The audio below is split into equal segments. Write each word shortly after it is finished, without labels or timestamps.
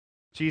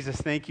Jesus,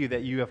 thank you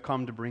that you have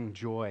come to bring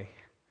joy.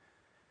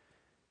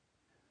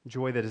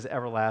 Joy that is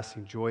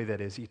everlasting, joy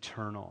that is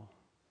eternal.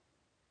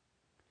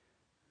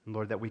 And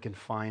Lord, that we can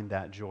find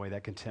that joy,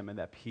 that contentment,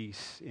 that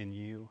peace in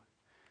you.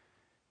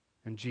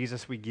 And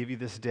Jesus, we give you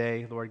this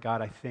day. Lord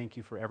God, I thank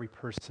you for every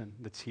person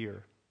that's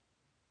here.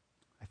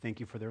 I thank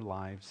you for their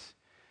lives.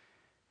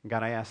 And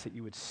God, I ask that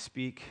you would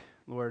speak,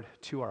 Lord,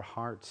 to our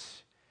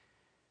hearts.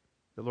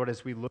 That, Lord,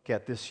 as we look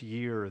at this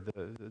year,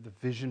 the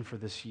vision for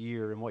this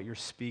year and what you're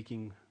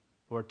speaking,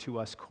 Lord, to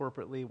us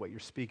corporately, what you're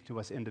speaking to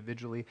us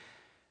individually,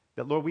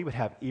 that, Lord, we would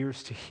have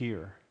ears to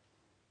hear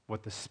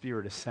what the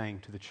Spirit is saying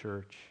to the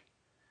church.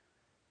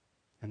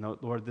 And,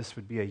 Lord, this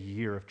would be a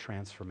year of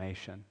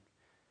transformation.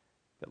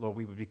 That, Lord,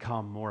 we would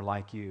become more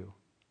like you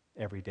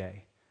every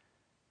day.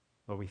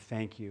 Lord, we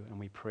thank you and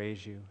we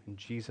praise you in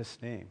Jesus'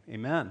 name.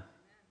 Amen. I'm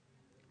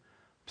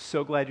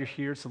so glad you're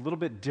here. It's a little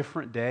bit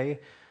different day.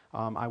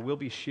 I will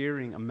be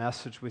sharing a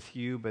message with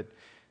you, but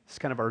it's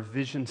kind of our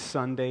Vision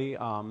Sunday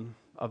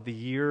of the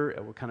year.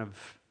 We're kind of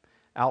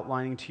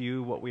outlining to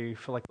you what we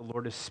feel like the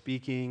Lord is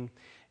speaking,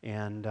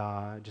 and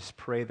just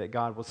pray that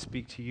God will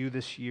speak to you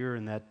this year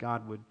and that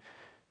God would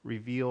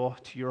reveal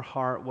to your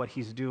heart what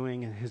he's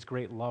doing and his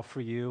great love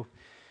for you.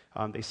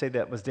 They say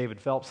that was David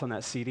Phelps on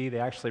that CD. They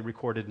actually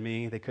recorded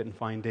me. They couldn't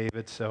find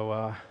David,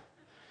 so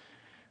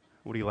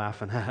what are you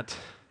laughing at?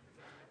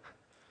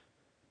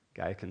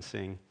 Guy can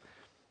sing.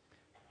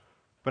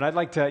 But I'd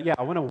like to,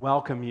 I want to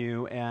welcome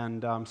you,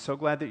 and I'm so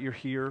glad that you're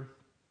here.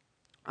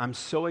 I'm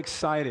so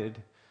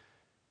excited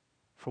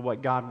for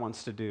what God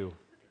wants to do,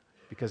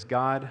 because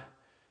God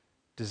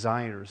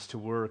desires to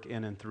work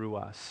in and through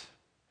us.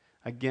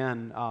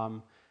 Again,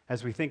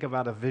 as we think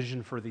about a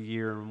vision for the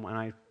year, and when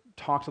I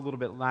talked a little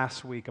bit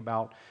last week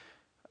about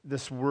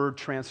this word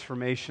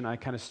transformation, I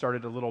kind of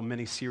started a little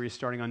mini-series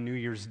starting on New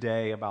Year's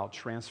Day about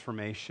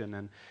transformation,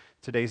 and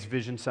today's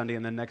Vision Sunday,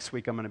 and then next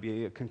week I'm going to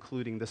be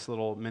concluding this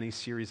little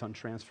mini-series on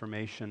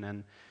transformation.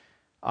 And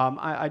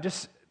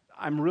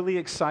I'm really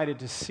excited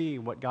to see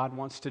what God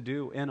wants to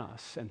do in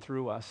us and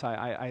through us.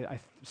 I'm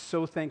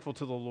so thankful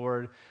to the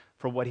Lord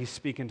for what he's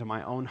speaking to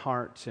my own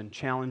heart and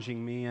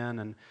challenging me in.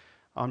 And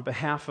on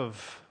behalf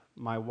of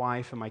my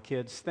wife and my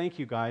kids, thank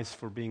you guys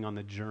for being on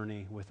the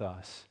journey with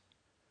us.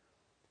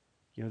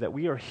 You know, that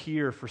we are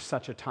here for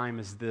such a time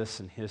as this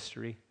in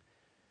history.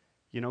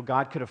 You know,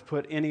 God could have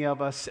put any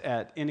of us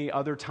at any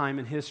other time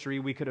in history.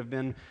 We could have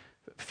been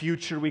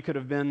future, we could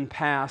have been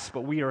past,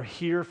 but we are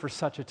here for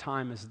such a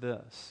time as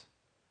this.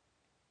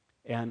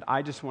 And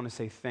I just want to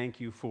say thank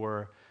you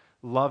for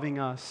loving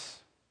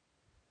us.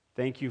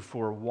 Thank you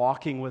for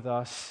walking with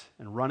us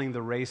and running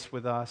the race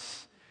with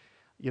us.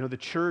 You know, the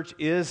church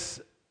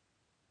is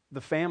the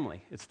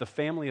family. It's the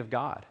family of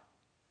God.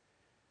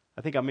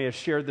 I think I may have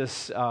shared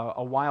this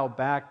a while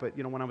back, but,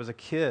 you know, when I was a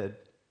kid,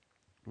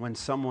 when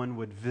someone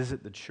would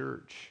visit the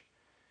church,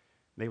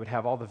 they would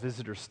have all the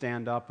visitors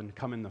stand up and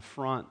come in the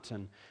front,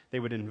 and they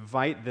would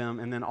invite them,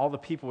 and then all the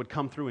people would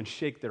come through and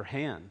shake their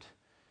hand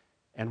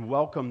and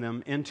welcome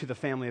them into the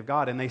family of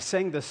God. And they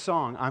sang this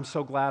song, "I'm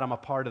so glad I'm a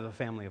part of the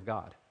family of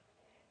God."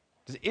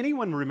 Does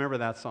anyone remember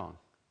that song?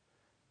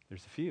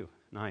 There's a few.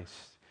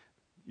 Nice.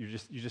 You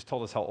just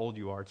told us how old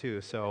you are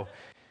too. So,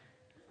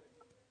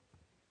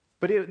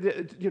 but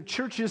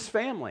church is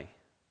family.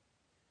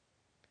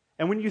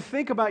 And when you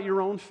think about your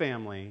own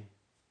family,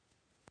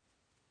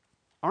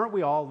 aren't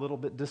we all a little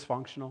bit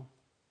dysfunctional?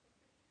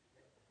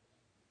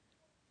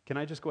 Can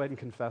I just go ahead and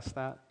confess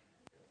that?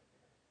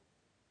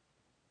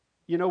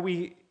 You know,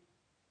 we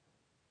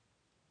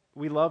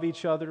love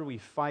each other, we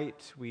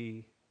fight,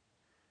 we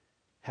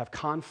have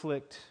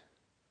conflict,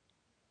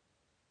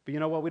 but you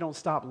know what? We don't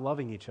stop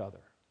loving each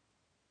other.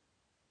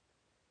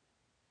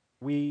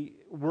 We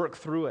work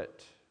through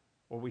it,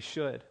 or we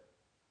should.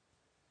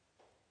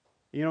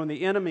 You know, and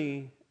the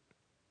enemy,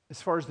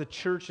 as far as the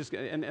church is,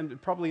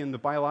 and probably in the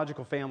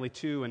biological family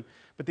too,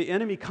 but the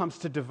enemy comes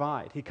to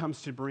divide. He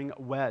comes to bring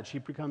wedge. He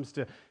comes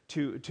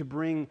to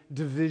bring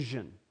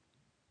division.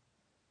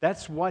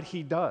 That's what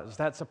he does.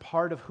 That's a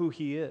part of who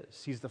he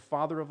is. He's the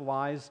father of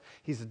lies.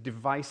 He's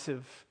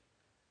divisive.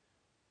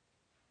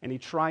 And he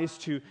tries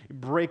to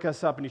break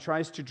us up, and he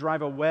tries to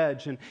drive a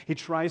wedge, and he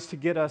tries to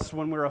get us,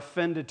 when we're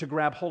offended, to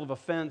grab hold of a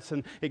fence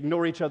and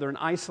ignore each other and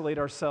isolate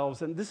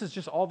ourselves. And this is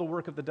just all the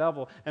work of the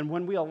devil. And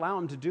when we allow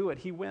him to do it,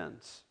 he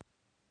wins.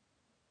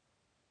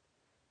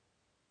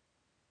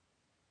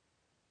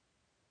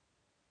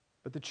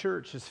 But the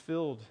church is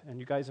filled, and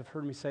you guys have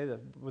heard me say that,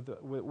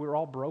 we're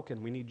all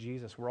broken. We need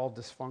Jesus. We're all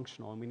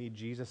dysfunctional, and we need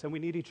Jesus, and we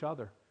need each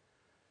other.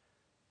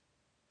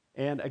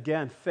 And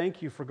again,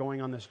 thank you for going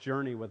on this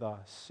journey with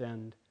us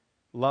and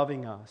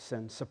loving us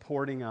and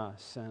supporting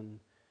us and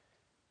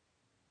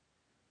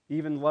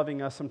even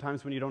loving us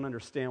sometimes when you don't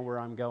understand where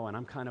I'm going.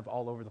 I'm kind of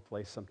all over the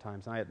place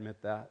sometimes, and I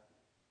admit that.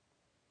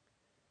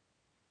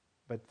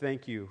 But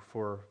thank you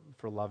for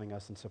loving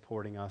us and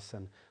supporting us,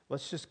 and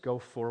let's just go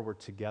forward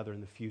together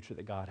in the future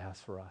that God has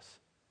for us.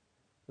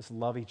 Let's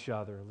love each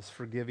other. Let's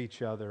forgive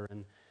each other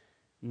and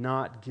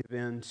not give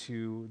in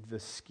to the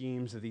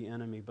schemes of the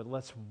enemy, but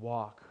let's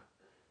walk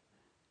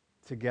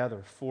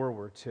together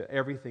forward to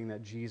everything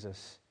that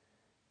Jesus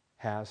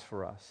has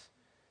for us.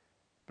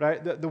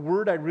 But the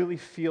word I really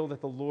feel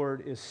that the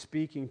Lord is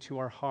speaking to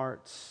our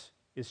hearts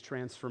is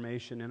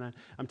transformation. And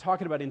I'm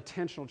talking about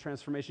intentional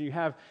transformation. You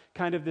have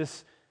kind of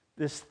this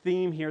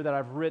theme here that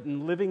I've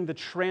written, living the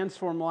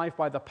transformed life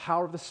by the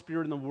power of the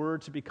Spirit and the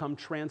Word to become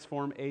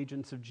transformed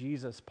agents of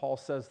Jesus. Paul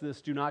says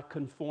this, do not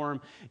conform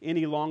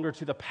any longer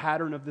to the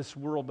pattern of this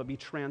world, but be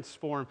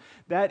transformed.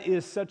 That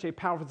is such a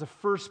powerful, it's the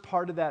first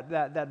part of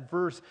that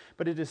verse,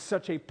 but it is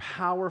such a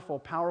powerful,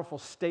 powerful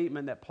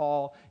statement that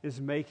Paul is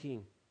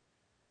making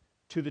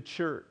to the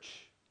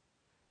church.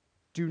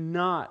 Do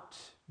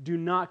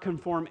not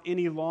conform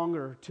any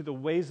longer to the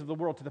ways of the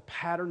world, to the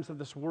patterns of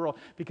this world,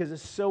 because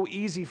it's so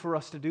easy for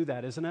us to do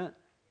that, isn't it?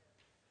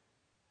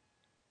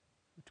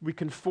 We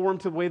conform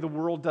to the way the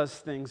world does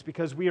things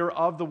because we are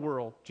of the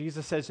world.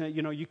 Jesus says,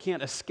 you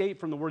can't escape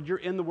from the world. You're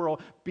in the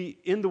world. Be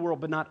in the world,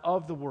 but not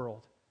of the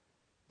world.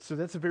 So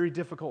that's a very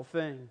difficult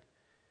thing.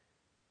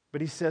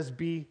 But he says,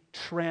 be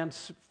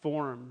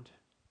transformed.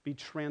 Be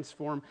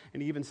transformed.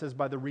 And he even says,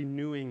 by the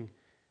renewing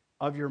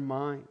of your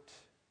mind.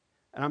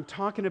 And I'm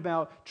talking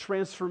about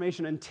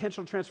transformation,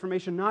 intentional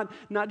transformation, not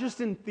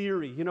just in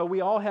theory. We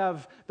all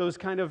have those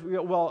kind of,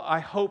 I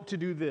hope to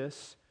do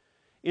this.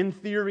 In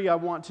theory, I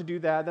want to do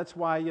that. That's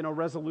why,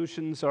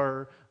 resolutions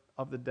are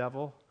of the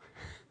devil.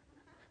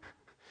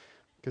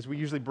 Because we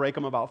usually break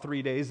them about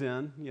 3 days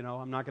in.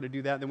 I'm not going to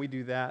do that, then we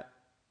do that.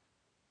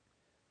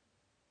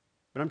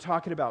 But I'm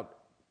talking about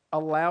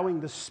allowing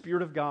the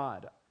Spirit of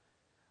God,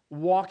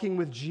 walking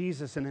with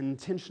Jesus in an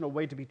intentional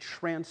way to be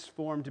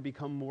transformed to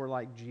become more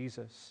like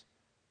Jesus.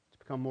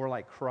 Become more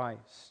like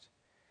Christ.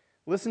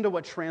 Listen to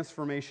what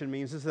transformation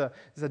means. This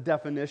is a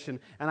definition,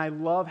 and I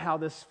love how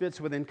this fits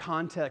within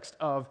context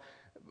of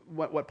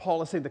what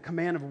Paul is saying, the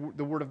command of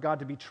the Word of God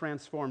to be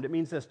transformed. It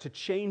means this, to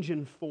change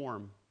in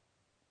form,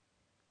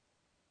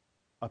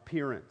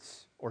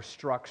 appearance, or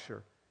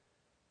structure.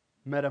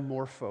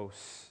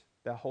 Metamorphose,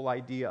 that whole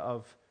idea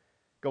of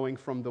going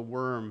from the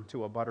worm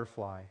to a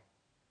butterfly.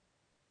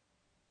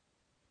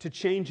 To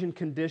change in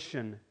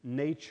condition,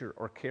 nature,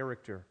 or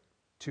character.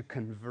 To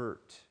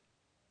convert.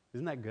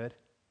 Isn't that good?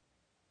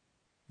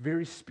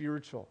 Very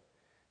spiritual.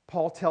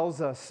 Paul tells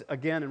us,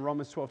 again in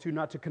Romans 12:2,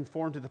 not to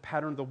conform to the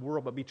pattern of the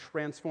world, but be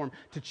transformed,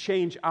 to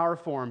change our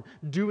form,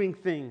 doing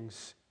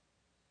things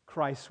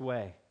Christ's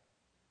way,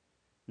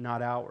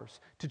 not ours.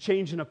 To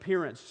change in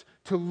appearance,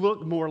 to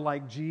look more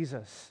like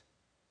Jesus.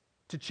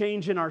 To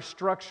change in our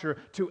structure,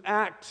 to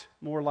act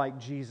more like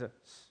Jesus.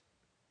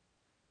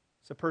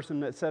 It's a person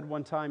that said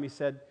one time, he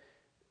said,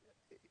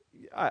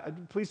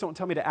 please don't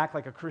tell me to act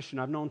like a Christian.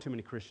 I've known too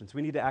many Christians.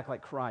 We need to act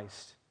like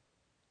Christ.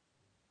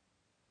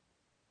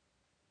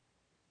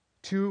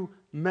 To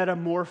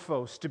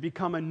metamorphose, to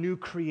become a new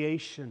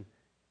creation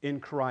in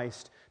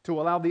Christ, to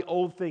allow the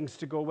old things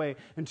to go away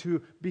and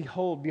to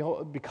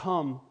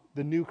become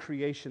the new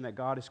creation that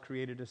God has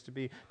created us to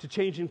be, to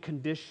change in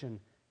condition,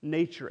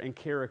 nature, and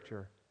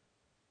character.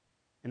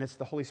 And it's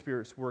the Holy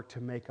Spirit's work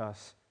to make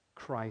us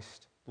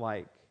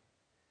Christ-like.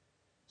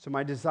 So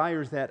my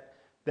desire is that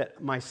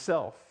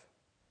myself,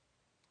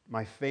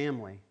 my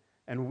family,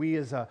 and we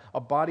as a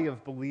body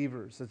of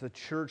believers, as a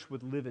church,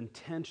 would live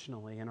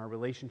intentionally in our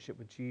relationship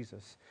with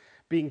Jesus,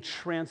 being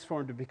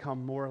transformed to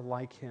become more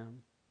like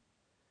Him.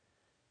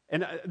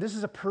 And this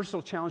is a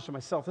personal challenge to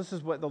myself. This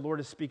is what the Lord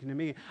is speaking to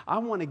me. I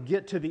want to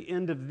get to the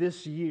end of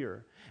this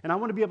year, and I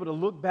want to be able to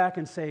look back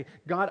and say,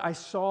 God, I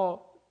saw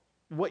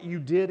what you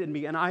did in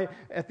me, and I,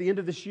 at the end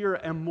of this year,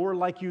 am more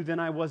like you than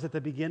I was at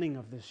the beginning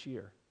of this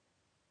year.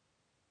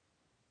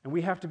 And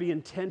we have to be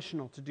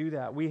intentional to do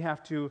that. We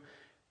have to,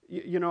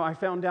 I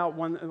found out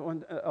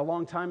a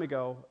long time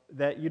ago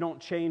that you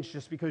don't change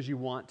just because you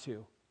want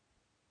to.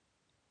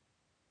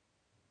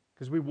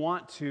 Because we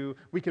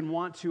can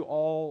want to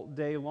all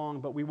day long,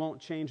 but we won't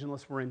change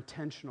unless we're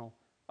intentional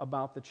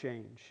about the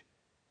change.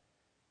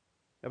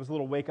 That was a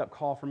little wake-up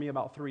call for me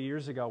about 3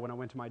 years ago when I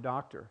went to my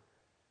doctor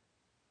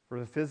for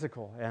the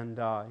physical, and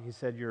he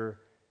said, your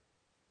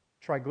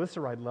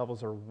triglyceride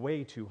levels are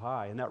way too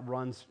high, and that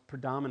runs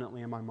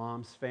predominantly in my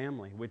mom's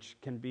family, which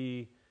can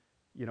be,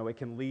 it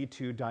can lead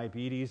to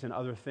diabetes and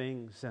other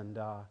things. And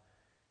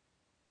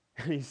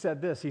he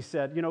said this,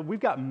 we've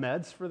got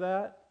meds for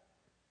that,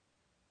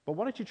 but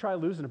why don't you try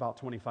losing about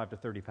 25 to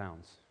 30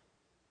 pounds?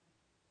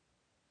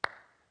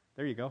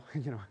 There you go.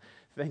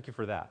 Thank you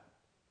for that.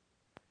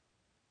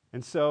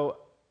 And so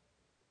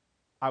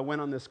I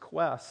went on this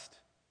quest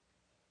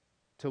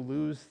to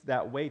lose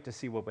that weight to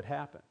see what would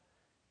happen.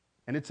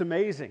 And it's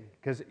amazing,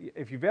 because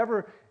if you've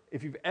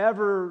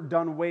ever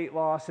done weight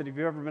loss and if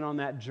you've ever been on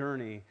that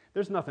journey,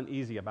 there's nothing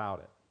easy about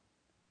it.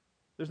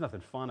 There's nothing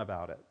fun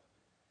about it.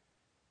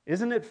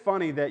 Isn't it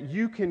funny that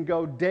you can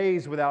go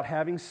days without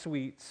having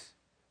sweets,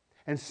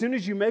 and as soon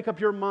as you make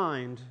up your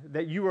mind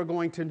that you are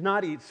going to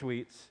not eat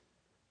sweets,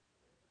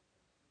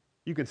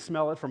 you can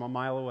smell it from a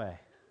mile away.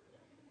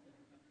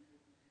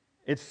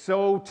 It's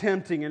so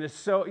tempting, and it's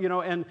so,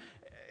 and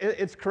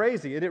it's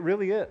crazy, and it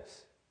really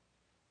is.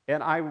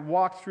 And I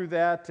walked through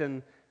that,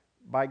 and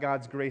by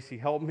God's grace, He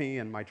helped me,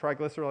 and my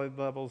triglyceride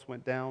levels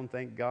went down,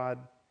 thank God.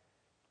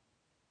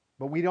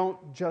 But we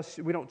don't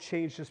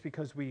change just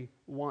because we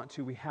want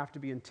to. We have to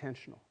be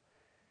intentional.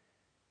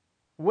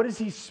 What is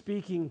He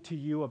speaking to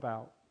you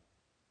about?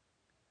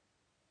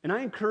 And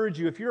I encourage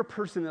you, if you're a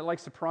person that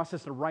likes to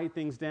process and write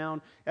things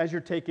down as you're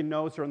taking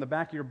notes or on the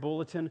back of your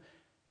bulletin,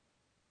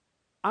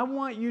 I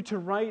want you to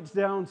write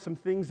down some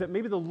things that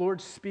maybe the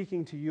Lord's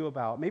speaking to you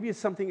about. Maybe it's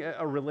something,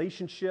 a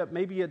relationship.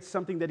 Maybe it's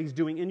something that He's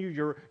doing in you,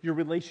 your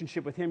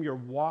relationship with Him, your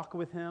walk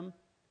with Him.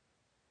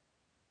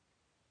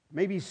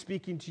 Maybe He's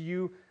speaking to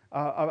you,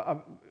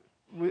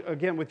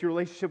 again, with your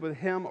relationship with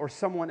Him or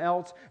someone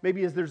else.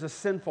 Maybe there's a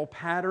sinful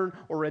pattern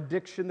or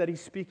addiction that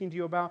He's speaking to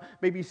you about.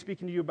 Maybe He's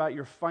speaking to you about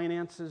your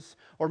finances,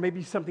 or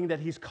maybe something that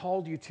He's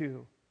called you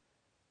to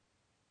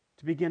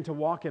begin to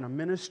walk in, a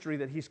ministry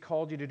that He's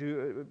called you to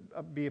do,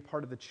 be a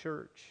part of the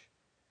church.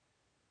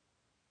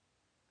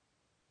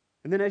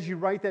 And then as you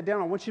write that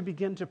down, I want you to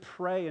begin to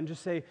pray and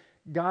just say,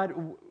 God,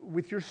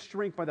 with your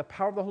strength, by the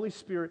power of the Holy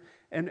Spirit,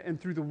 and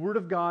through the Word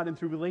of God and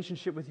through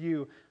relationship with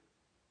you,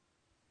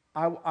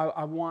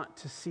 I want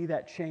to see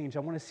that change.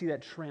 I want to see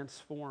that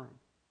transform.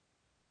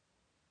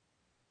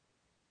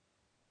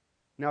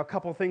 Now, a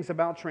couple things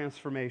about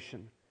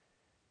transformation.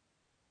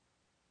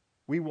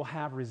 We will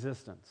have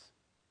resistance.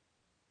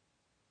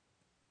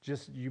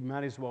 You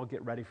might as well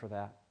get ready for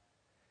that.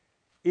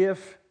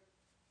 If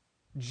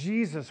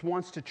Jesus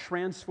wants to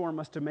transform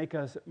us to make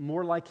us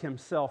more like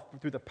Himself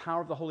through the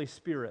power of the Holy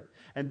Spirit,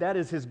 and that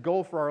is His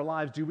goal for our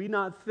lives, do we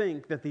not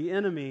think that the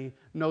enemy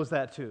knows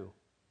that too?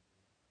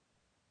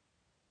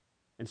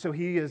 And so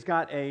he has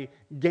got a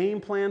game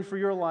plan for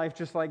your life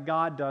just like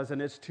God does, and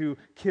it's to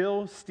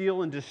kill,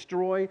 steal, and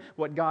destroy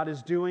what God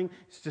is doing.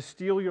 It's to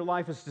steal your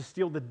life. It's to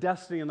steal the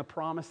destiny and the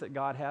promise that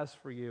God has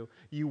for you.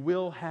 You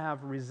will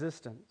have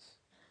resistance.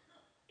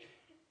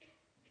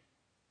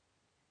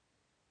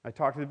 I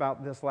talked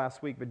about this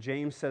last week, but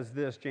James says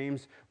this,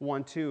 James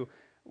 1:2,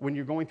 when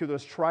you're going through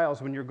those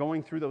trials, when you're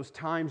going through those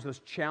times, those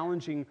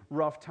challenging,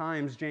 rough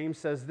times, James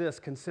says this,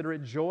 consider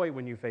it joy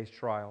when you face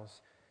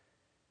trials,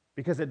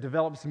 because it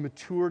develops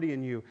maturity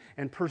in you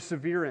and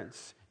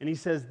perseverance. And he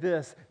says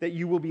this, that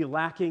you will be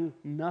lacking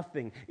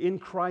nothing. In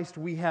Christ,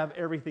 we have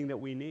everything that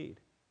we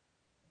need.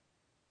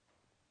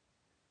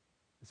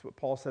 That's what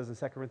Paul says in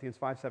 2 Corinthians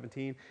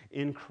 5:17.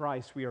 In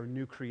Christ, we are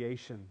new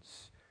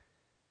creations.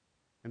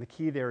 And the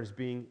key there is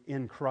being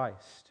in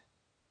Christ.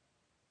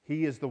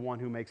 He is the one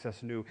who makes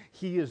us new.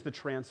 He is the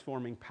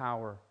transforming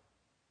power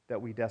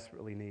that we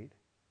desperately need.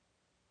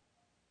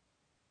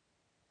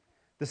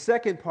 The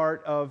second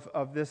part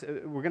of this,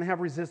 we're going to have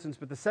resistance,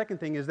 but the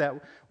second thing is that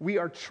we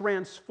are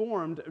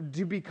transformed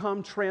to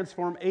become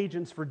transform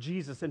agents for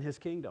Jesus and His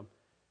kingdom.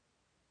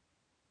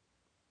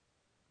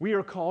 We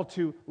are called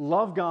to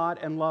love God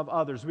and love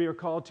others. We are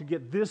called to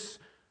get this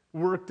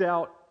worked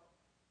out,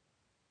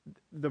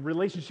 the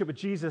relationship with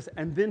Jesus,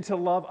 and then to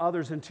love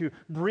others and to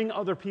bring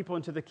other people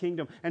into the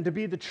kingdom and to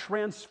be the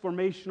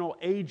transformational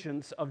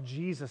agents of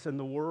Jesus in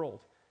the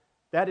world.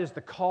 That is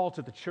the call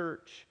to the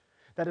church.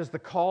 That is the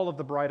call of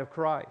the bride of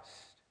Christ.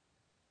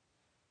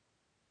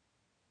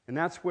 And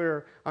that's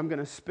where I'm going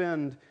to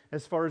spend,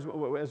 as we're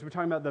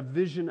talking about the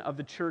vision of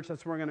the church,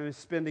 that's where I'm going to be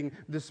spending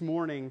this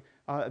morning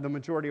the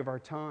majority of our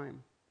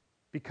time,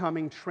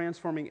 becoming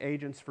transforming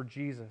agents for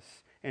Jesus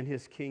and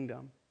His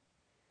kingdom.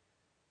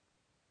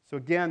 So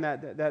again,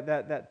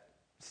 that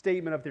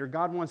statement up there,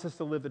 God wants us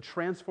to live the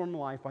transformed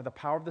life by the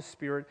power of the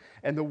Spirit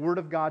and the Word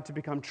of God to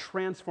become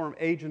transformed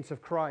agents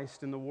of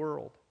Christ in the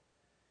world.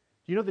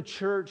 You know, the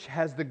church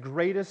has the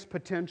greatest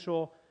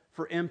potential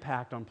for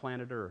impact on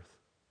planet Earth.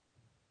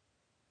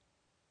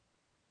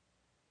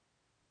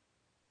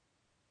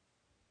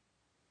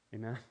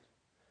 Amen?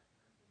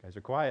 You guys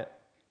are quiet.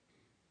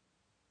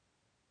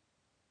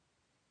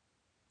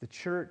 The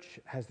church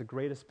has the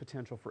greatest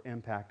potential for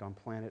impact on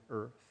planet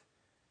Earth.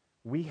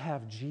 We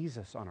have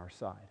Jesus on our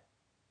side.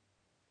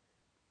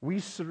 We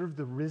serve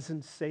the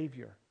risen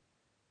Savior.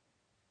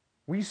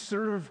 We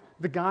serve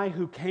the guy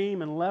who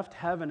came and left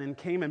heaven and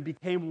came and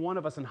became one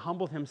of us and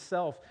humbled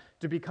Himself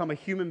to become a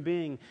human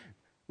being,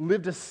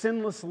 lived a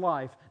sinless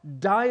life,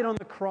 died on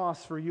the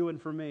cross for you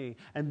and for me,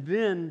 and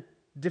then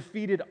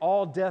defeated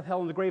all death,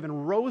 hell, and the grave,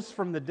 and rose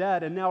from the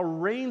dead, and now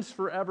reigns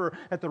forever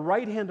at the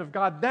right hand of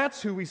God.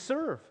 That's who we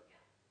serve.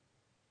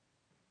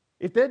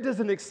 If that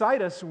doesn't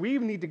excite us, we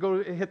need to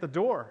go hit the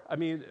door. I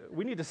mean,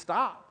 we need to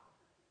stop.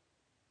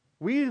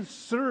 We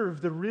serve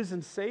the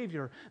risen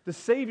Savior, the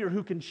Savior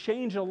who can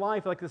change a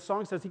life, like the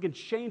song says, He can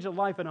change a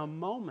life in a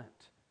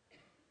moment.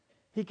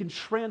 He can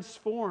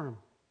transform.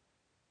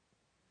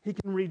 He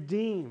can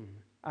redeem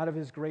out of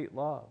His great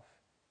love.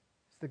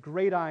 It's the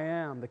great I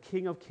am, the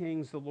King of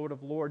Kings, the Lord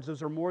of Lords.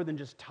 Those are more than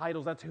just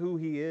titles. That's who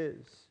He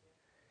is.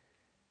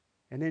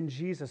 And in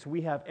Jesus,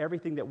 we have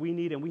everything that we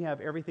need, and we have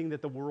everything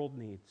that the world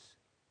needs.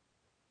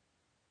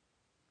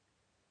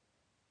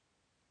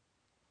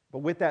 But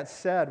with that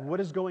said,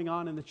 what is going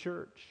on in the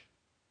church?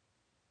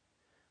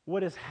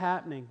 What is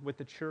happening with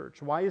the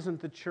church? Why isn't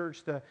the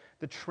church the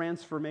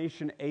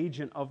transformation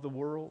agent of the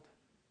world?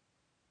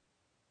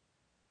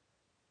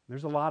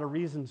 There's a lot of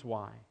reasons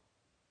why.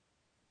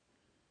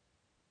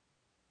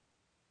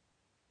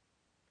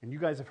 And you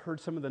guys have heard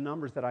some of the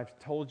numbers that I've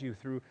told you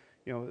through,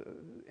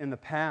 in the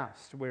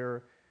past,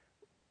 where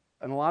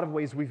in a lot of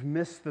ways we've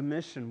missed the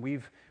mission.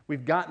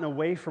 We've gotten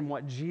away from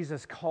what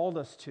Jesus called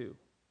us to.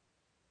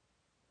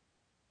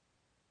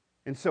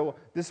 And so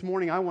this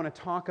morning I want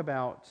to talk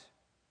about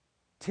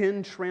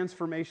 10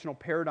 transformational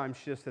paradigm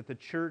shifts that the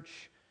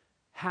church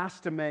has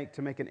to make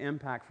an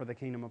impact for the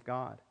kingdom of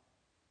God.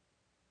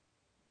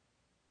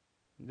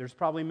 There's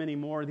probably many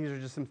more. These are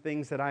just some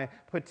things that I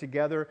put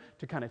together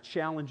to kind of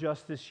challenge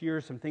us this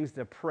year, some things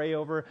to pray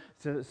over,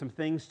 some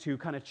things to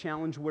kind of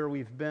challenge where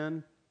we've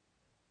been.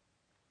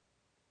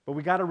 But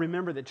we got to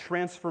remember that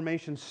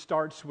transformation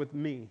starts with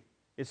me.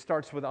 It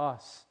starts with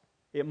us.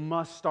 It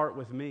must start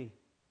with me.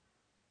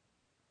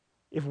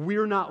 If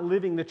we're not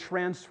living the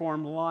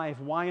transformed life,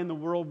 why in the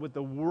world would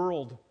the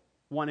world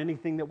want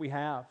anything that we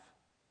have?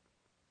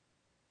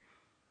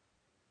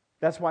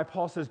 That's why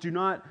Paul says,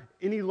 no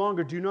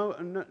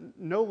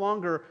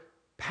longer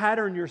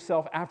pattern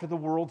yourself after the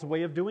world's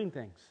way of doing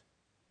things.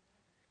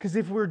 Because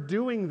if we're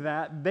doing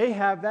that, they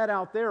have that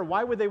out there.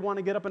 Why would they want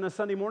to get up on a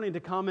Sunday morning to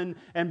come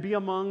and be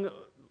among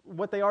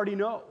what they already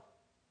know?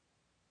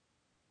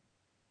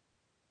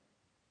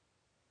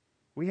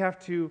 We have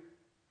to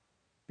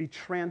be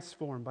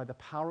transformed by the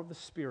power of the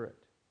Spirit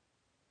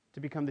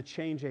to become the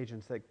change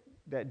agents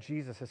that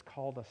Jesus has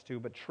called us to.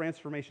 But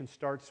transformation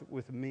starts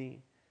with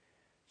me.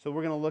 So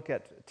we're going to look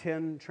at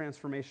 10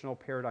 transformational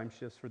paradigm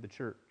shifts for the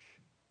church.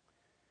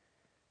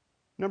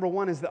 Number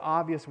one is the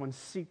obvious one: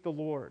 seek the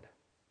Lord.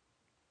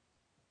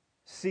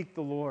 Seek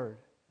the Lord.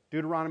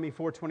 Deuteronomy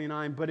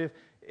 4:29. But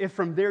if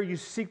from there you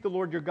seek the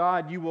Lord your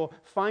God, you will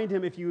find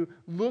Him if you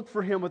look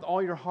for Him with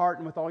all your heart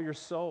and with all your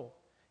soul.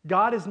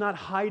 God is not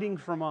hiding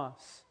from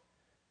us.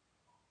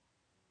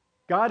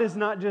 God is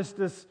not just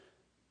this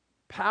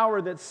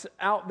power that's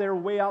out there,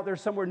 way out there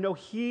somewhere. No,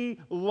 He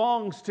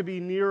longs to be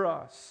near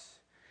us.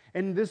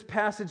 And this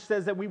passage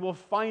says that we will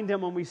find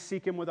Him when we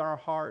seek Him with our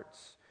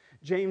hearts.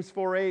 James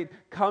 4:8,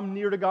 come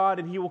near to God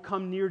and He will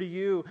come near to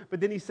you. But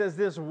then he says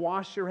this: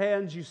 wash your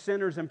hands, you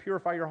sinners, and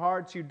purify your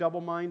hearts, you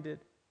double-minded.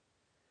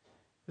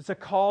 It's a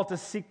call to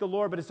seek the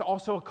Lord, but it's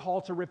also a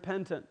call to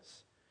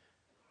repentance.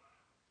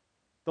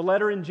 The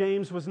letter in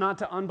James was not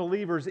to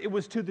unbelievers, it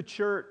was to the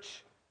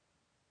church.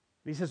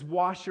 He says,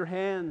 wash your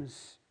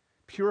hands,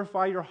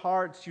 purify your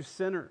hearts, you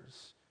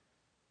sinners.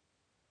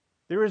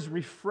 There is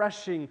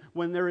refreshing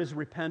when there is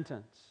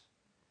repentance.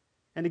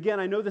 And again,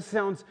 I know this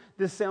sounds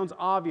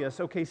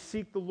obvious. Okay,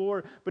 seek the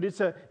Lord, but it's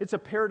a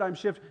paradigm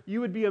shift. You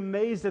would be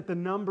amazed at the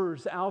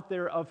numbers out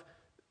there of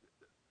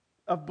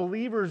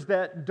believers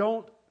that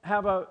don't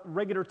have a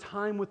regular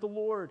time with the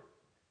Lord.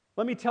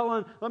 Let me tell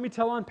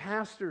on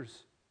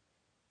pastors.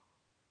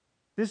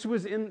 This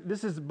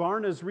is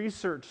Barna's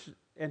research,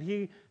 and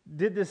he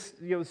did this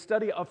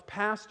study of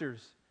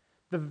pastors.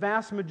 The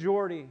vast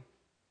majority,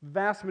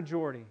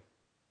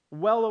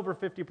 well over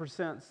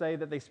 50% say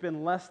that they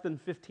spend less than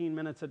 15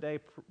 minutes a day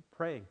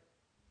praying.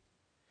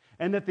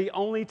 And that the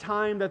only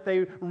time that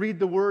they read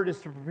the Word is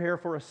to prepare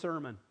for a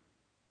sermon.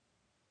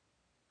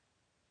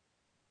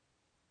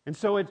 And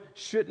so it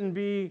shouldn't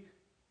be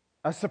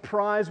a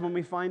surprise when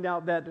we find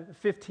out that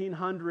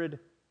 1,500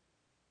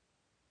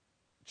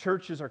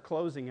 churches are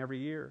closing every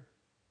year.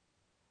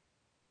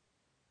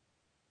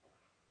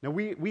 Now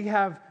we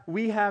have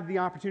the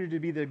opportunity to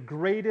be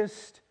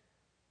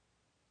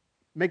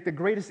make the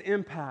greatest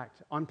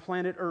impact on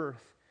planet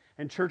Earth,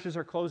 and churches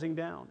are closing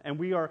down. And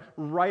we are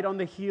right on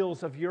the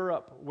heels of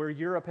Europe, where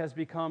Europe has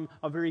become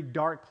a very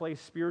dark place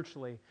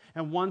spiritually.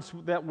 And once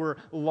that were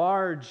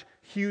large,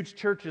 huge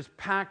churches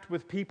packed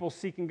with people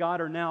seeking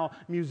God are now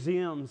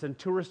museums and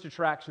tourist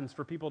attractions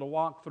for people to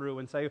walk through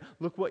and say,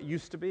 look what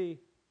used to be.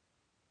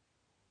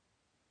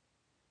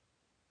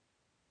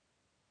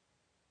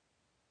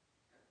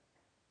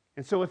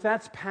 And so if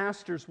that's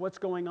pastors, what's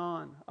going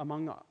on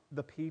among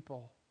the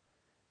people?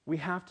 We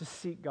have to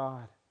seek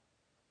God.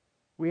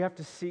 We have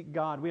to seek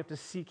God. We have to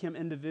seek Him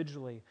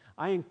individually.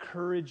 I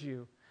encourage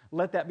you,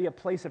 let that be a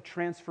place of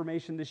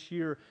transformation this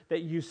year,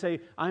 that you say,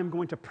 I'm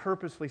going to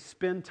purposely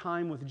spend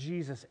time with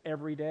Jesus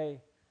every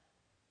day.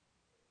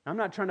 I'm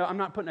not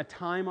putting a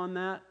time on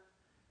that.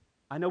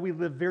 I know we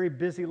live very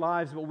busy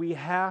lives, but we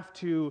have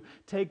to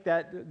take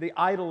the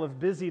idol of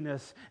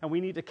busyness, and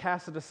we need to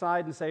cast it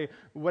aside and say,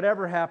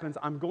 whatever happens,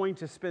 I'm going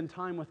to spend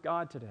time with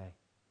God today.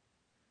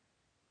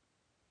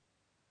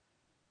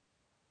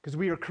 Because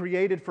we are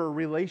created for a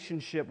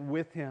relationship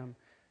with Him.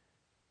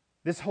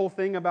 This whole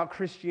thing about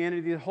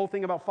Christianity, the whole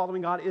thing about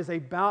following God is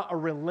about a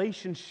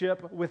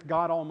relationship with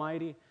God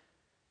Almighty.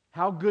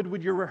 How good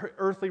would your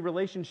earthly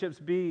relationships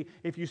be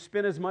if you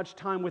spent as much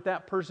time with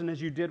that person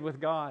as you did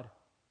with God?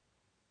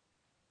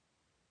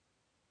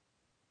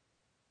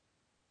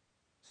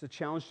 It's a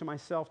challenge to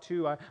myself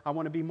too. I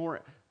want to be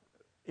more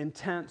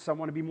intense. I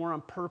want to be more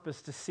on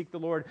purpose to seek the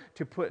Lord,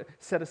 to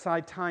set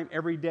aside time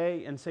every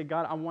day and say,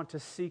 God, I want to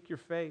seek your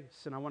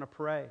face and I want to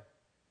pray.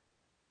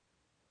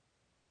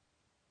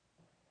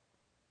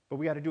 But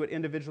we got to do it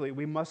individually.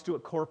 We must do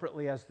it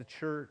corporately as the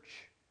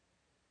church.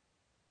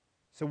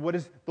 So what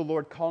is the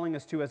Lord calling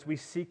us to as we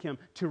seek Him?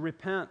 To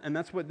repent. And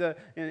that's what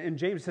in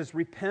James says,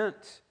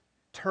 repent.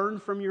 Turn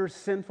from your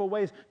sinful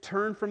ways.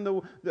 Turn from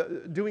the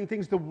doing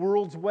things the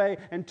world's way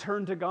and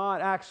turn to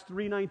God. Acts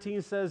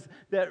 3:19 says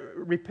that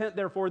repent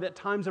therefore that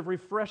times of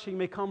refreshing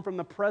may come from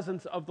the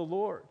presence of the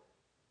Lord.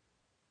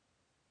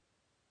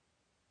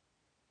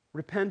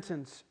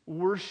 Repentance,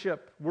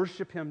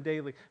 worship Him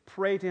daily,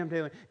 pray to Him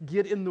daily,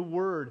 get in the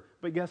Word.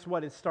 But guess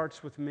what? It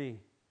starts with me.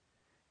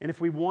 And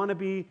if we want to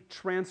be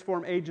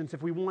transform agents,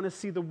 if we want to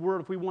see the Word,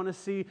 if we want to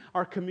see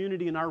our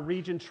community and our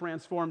region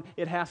transformed,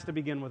 it has to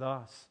begin with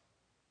us.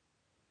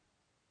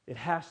 It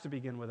has to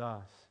begin with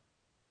us.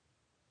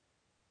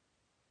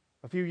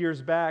 A few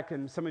years back,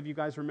 and some of you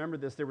guys remember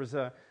this, there was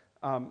a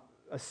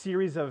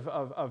series of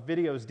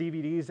videos,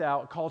 DVDs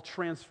out called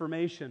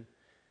Transformation.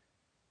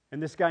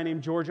 And this guy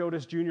named George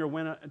Otis Jr.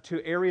 went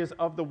to areas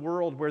of the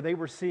world where they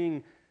were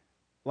seeing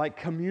like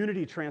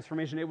community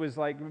transformation. It was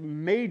like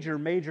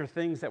major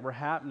things that were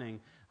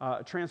happening.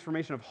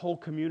 Transformation of whole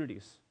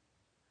communities.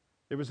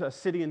 There was a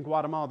city in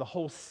Guatemala. The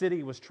whole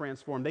city was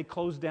transformed. They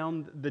closed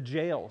down the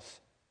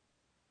jails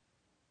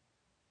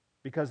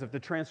because of the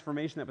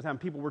transformation that was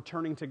happening. People were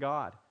turning to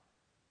God.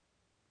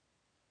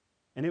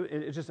 And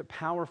it's just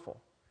powerful.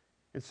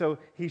 And so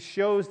he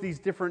shows these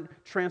different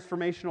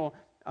transformational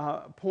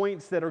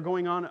points that are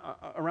going on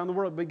around the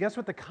world. But guess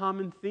what the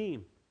common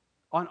theme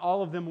on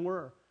all of them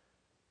were?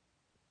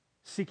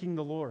 Seeking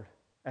the Lord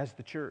as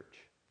the church.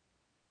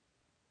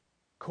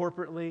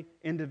 Corporately,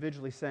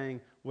 individually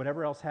saying,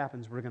 whatever else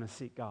happens, we're going to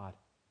seek God.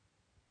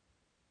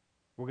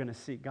 We're going to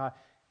seek God.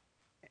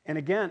 And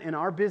again, in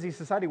our busy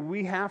society,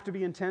 we have to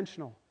be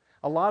intentional.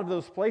 A lot of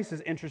those places,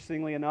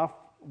 interestingly enough,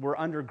 were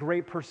under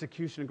great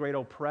persecution and great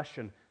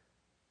oppression.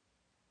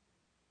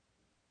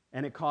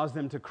 And it caused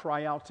them to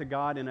cry out to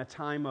God in a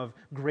time of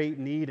great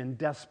need and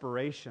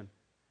desperation.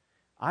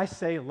 I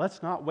say,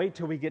 let's not wait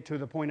till we get to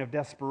the point of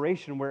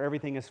desperation where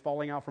everything is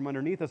falling out from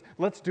underneath us.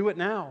 Let's do it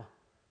now.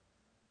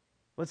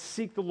 Let's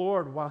seek the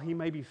Lord while He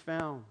may be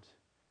found.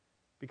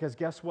 Because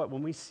guess what?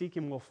 When we seek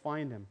Him, we'll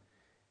find Him.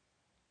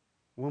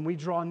 When we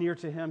draw near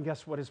to Him,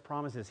 guess what His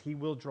promise is? He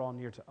will draw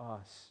near to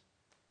us.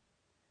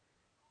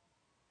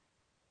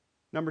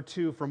 Number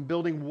 2, from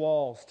building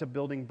walls to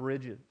building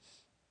bridges.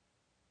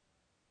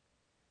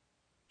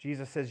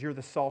 Jesus says, you're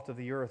the salt of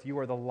the earth. You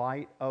are the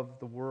light of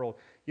the world.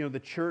 You know, the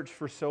church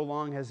for so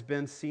long has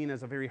been seen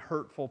as a very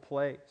hurtful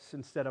place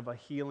instead of a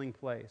healing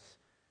place.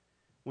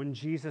 When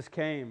Jesus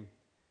came,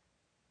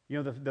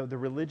 you know, the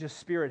religious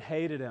spirit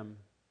hated Him.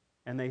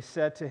 And they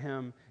said to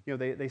Him, you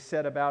know, they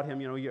said about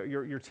Him, you know,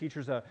 your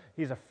teacher's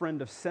he's a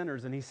friend of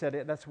sinners. And He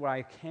said, that's why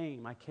I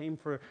came. I came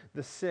for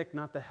the sick,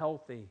 not the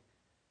healthy.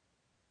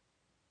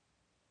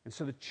 And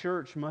so the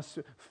church must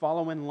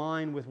follow in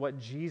line with what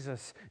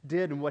Jesus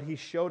did and what He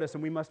showed us.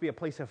 And we must be a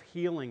place of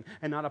healing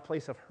and not a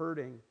place of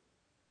hurting.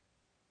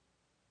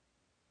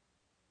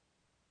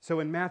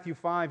 So in Matthew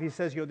 5, He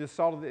says, you're the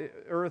salt of the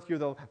earth, you're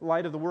the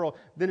light of the world.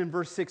 Then in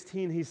verse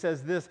 16, He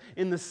says this,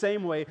 in the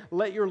same way,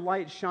 let your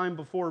light shine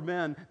before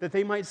men, that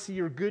they might see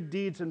your good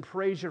deeds and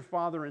praise your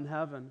Father in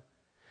heaven.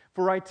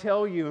 For I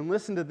tell you, and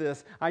listen to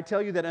this, I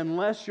tell you that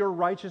unless your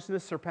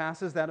righteousness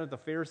surpasses that of the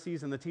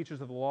Pharisees and the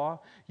teachers of the law,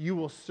 you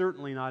will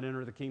certainly not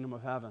enter the kingdom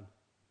of heaven.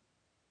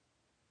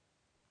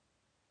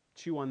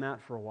 Chew on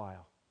that for a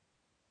while.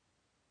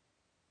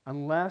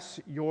 Unless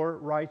your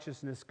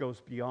righteousness goes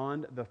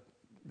beyond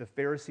the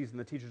Pharisees and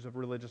the teachers of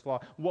religious law.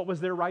 What was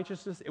their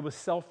righteousness? It was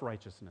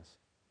self-righteousness.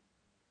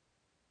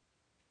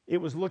 It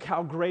was, look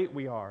how great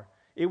we are.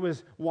 It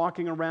was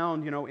walking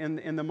around, you know,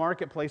 in the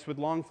marketplace with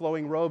long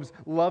flowing robes,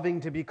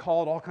 loving to be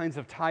called all kinds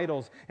of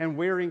titles and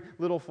wearing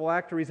little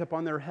phylacteries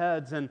upon their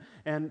heads and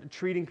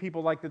treating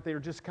people like that they're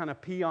just kind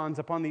of peons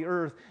upon the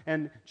earth.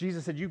 And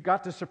Jesus said, you've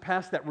got to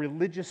surpass that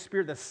religious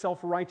spirit, that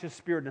self-righteous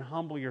spirit, and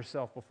humble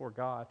yourself before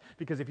God.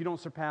 Because if you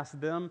don't surpass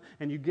them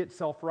and you get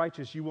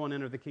self-righteous, you won't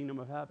enter the kingdom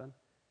of heaven.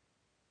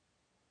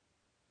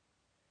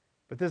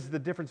 But this is the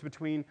difference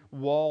between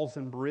walls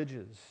and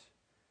bridges.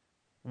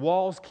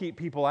 Walls keep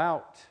people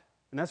out.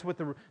 And that's what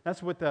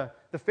the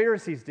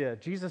Pharisees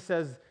did. Jesus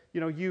says, you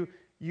know,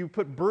 you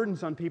put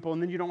burdens on people and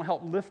then you don't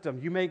help lift them.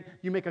 You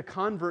make a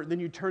convert,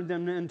 then you turn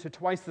them into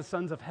twice the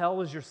sons of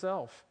hell as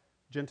yourself.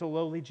 Gentle,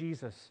 lowly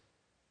Jesus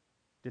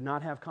did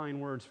not have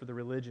kind words for the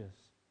religious.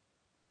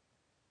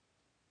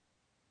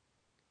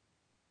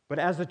 But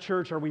as a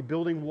church, are we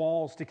building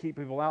walls to keep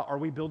people out? Are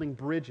we building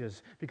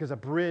bridges? Because a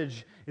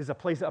bridge is a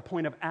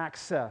point of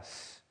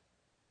access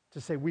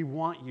to say, we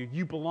want you.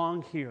 You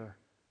belong here.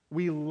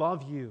 We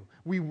love you.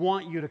 We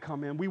want you to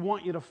come in. We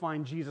want you to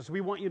find Jesus.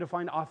 We want you to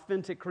find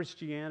authentic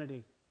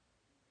Christianity.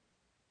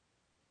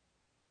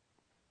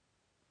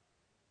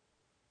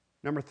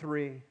 Number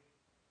 3,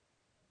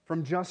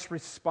 from just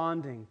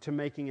responding to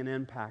making an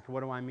impact.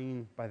 What do I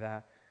mean by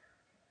that?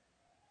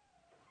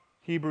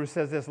 Hebrews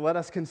says this, let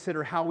us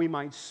consider how we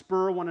might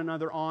spur one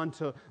another on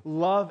to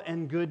love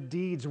and good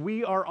deeds.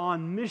 We are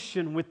on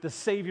mission with the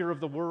Savior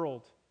of the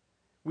world.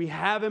 We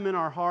have Him in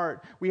our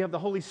heart. We have the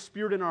Holy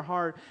Spirit in our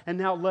heart. And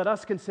now let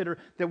us consider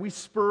that we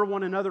spur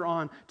one another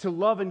on to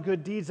love and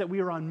good deeds, that we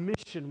are on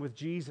mission with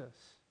Jesus.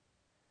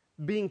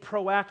 Being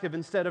proactive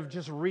instead of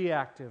just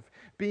reactive.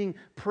 Being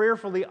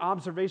prayerfully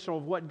observational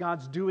of what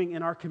God's doing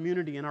in our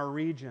community, in our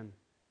region.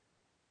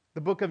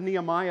 The book of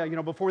Nehemiah,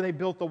 before they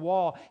built the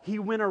wall, he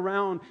went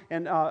around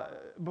and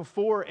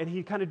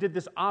he kind of did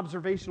this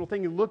observational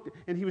thing. He looked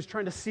and he was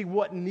trying to see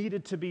what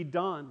needed to be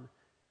done.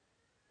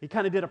 He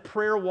kind of did a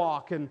prayer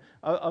walk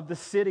of the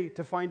city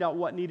to find out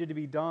what needed to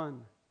be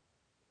done.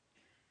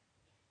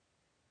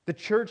 The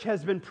church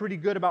has been pretty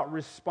good about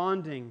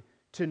responding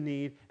to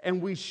need,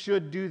 and we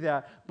should do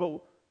that. But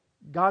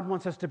God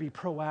wants us to be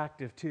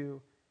proactive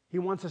too. He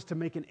wants us to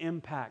make an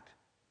impact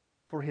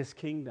for His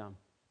kingdom.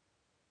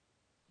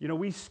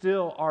 We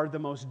still are the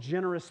most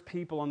generous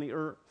people on the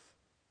earth.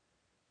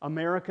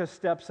 America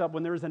steps up.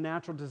 When there is a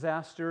natural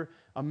disaster,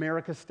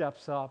 America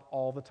steps up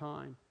all the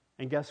time.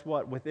 And guess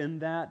what? Within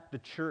that, the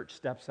church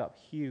steps up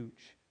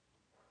huge.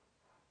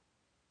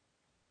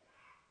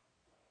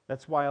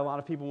 That's why a lot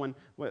of people, a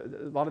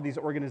lot of these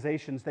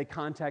organizations, they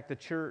contact the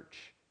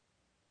church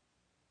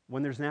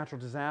when there's natural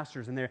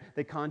disasters, and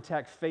they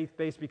contact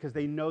faith-based because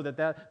they know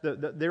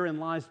that therein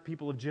lies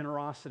people of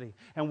generosity.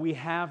 And we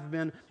have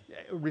been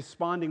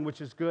responding,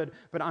 which is good,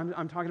 but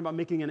I'm talking about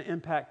making an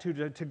impact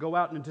too, to go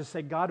out and to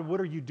say, God, what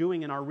are you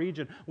doing in our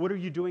region? What are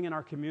you doing in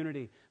our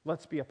community?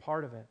 Let's be a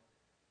part of it.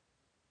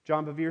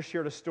 John Bevere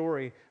shared a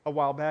story a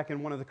while back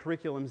in one of the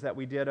curriculums that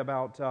we did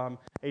about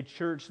a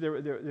church.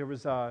 There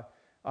was a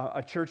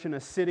church in a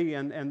city,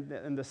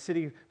 and the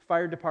city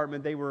fire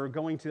department, they were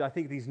going to, I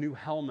think, these new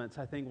helmets,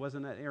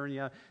 wasn't that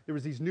area? There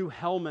was these new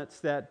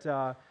helmets that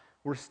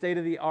were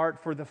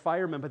state-of-the-art for the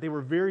firemen, but they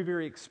were very,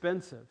 very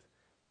expensive.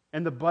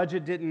 And the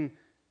budget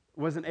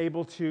wasn't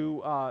able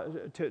to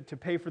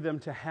pay for them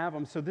to have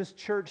them. So this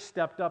church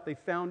stepped up. They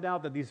found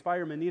out that these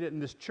firemen needed it,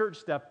 and this church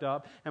stepped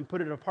up and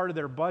put it a part of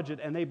their budget,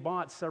 and they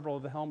bought several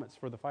of the helmets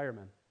for the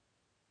firemen.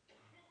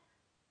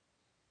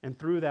 And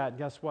through that,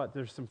 guess what?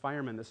 There's some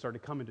firemen that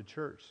started coming to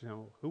church.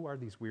 Who are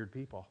these weird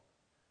people?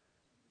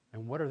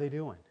 And what are they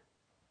doing?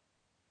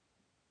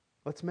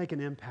 Let's make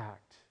an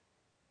impact.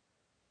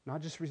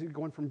 Not just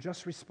going from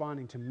just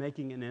responding to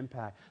making an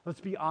impact. Let's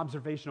be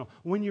observational.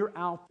 When you're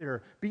out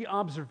there, be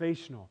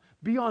observational.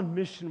 Be on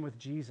mission with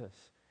Jesus.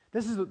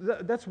 This is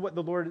one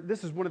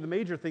of the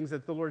major things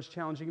that the Lord's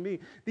challenging me.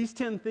 These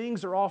 10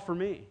 things are all for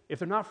me. If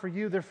they're not for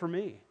you, they're for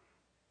me.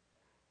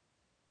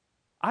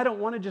 I don't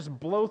want to just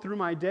blow through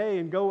my day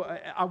and go,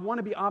 I want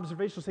to be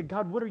observational, say,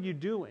 God, what are you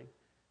doing?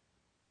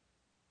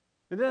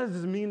 And that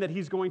doesn't mean that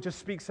He's going to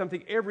speak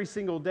something every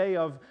single day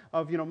of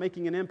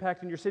making an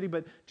impact in your city,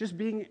 but just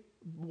being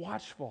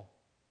watchful,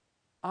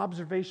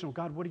 observational.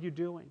 God, what are you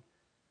doing?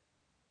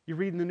 You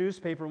read in the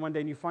newspaper one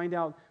day and you find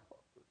out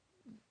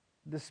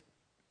this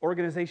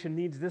organization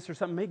needs this or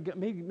something.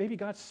 Maybe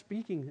God's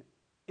speaking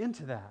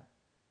into that.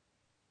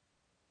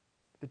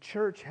 The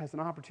church has an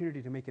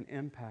opportunity to make an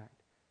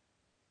impact.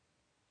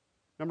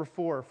 Number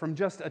 4, from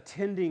just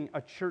attending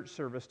a church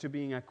service to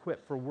being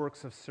equipped for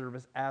works of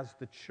service as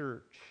the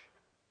church.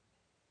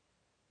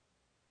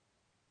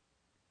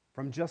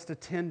 From just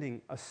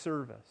attending a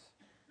service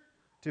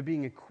to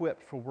being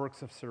equipped for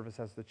works of service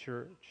as the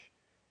church.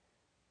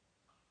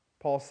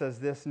 Paul says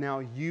this, now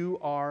you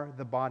are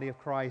the body of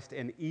Christ,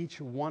 and each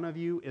one of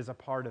you is a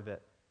part of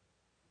it.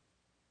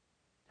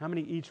 How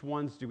many each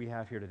ones do we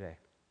have here today?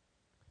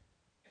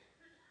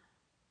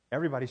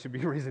 Everybody should be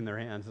raising their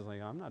hands. It's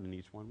like, I'm not an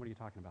each one. What are you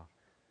talking about?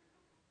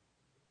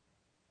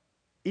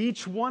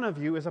 Each one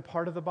of you is a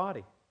part of the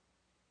body.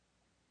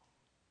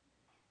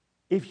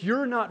 If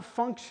you're not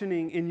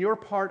functioning in your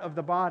part of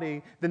the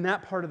body, then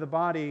that part of the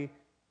body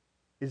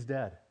is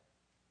dead.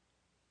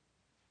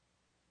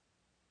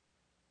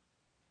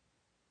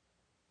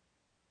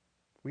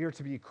 We are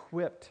to be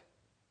equipped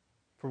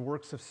for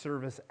works of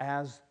service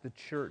as the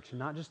church,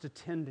 not just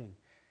attending.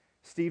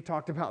 Steve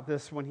talked about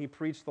this when he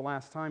preached the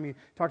last time. He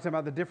talked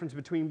about the difference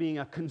between being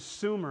a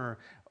consumer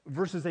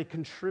versus a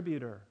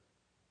contributor.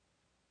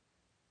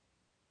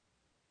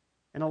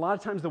 And a lot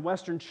of times the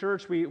Western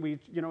church, we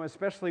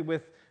especially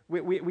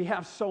we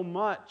have so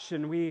much,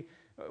 and we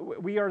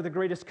are the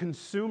greatest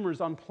consumers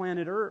on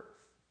planet Earth.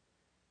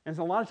 And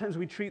so a lot of times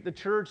we treat the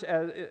church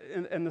as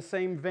in the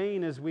same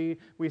vein as we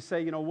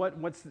say,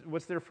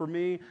 what's there for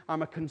me?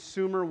 I'm a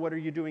consumer. What are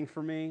you doing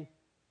for me?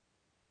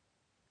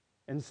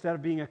 Instead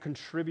of being a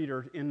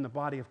contributor in the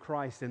body of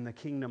Christ, in the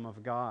kingdom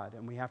of God.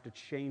 And we have to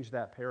change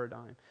that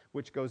paradigm,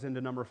 which goes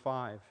into number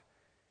 5.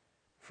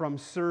 From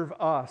serve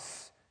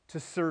us to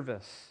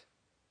service.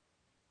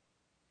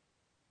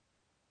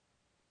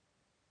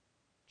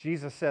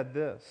 Jesus said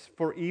this,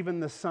 for even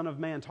the Son of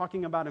Man,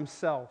 talking about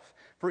Himself,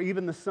 for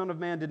even the Son of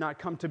Man did not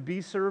come to be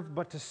served,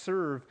 but to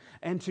serve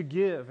and to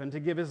give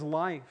His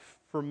life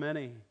for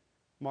many.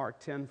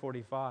 Mark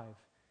 10:45.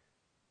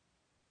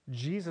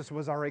 Jesus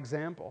was our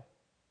example.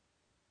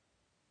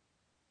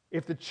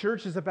 If the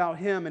church is about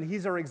Him and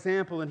He's our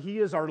example and He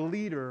is our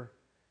leader,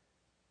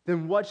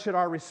 then what should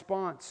our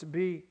response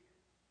be?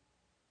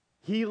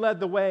 He led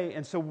the way,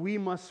 and so we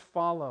must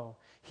follow.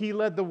 He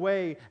led the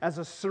way as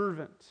a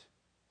servant,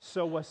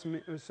 so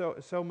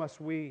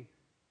must we.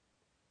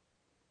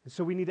 And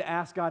so we need to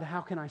ask God,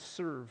 how can I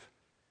serve?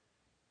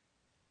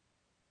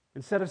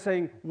 Instead of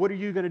saying, what are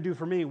you going to do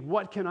for me?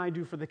 What can I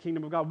do for the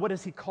kingdom of God? What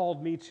has He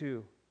called me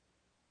to?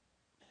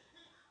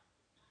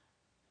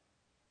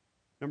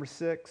 Number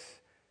 6,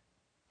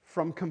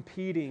 from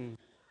competing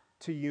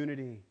to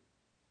unity.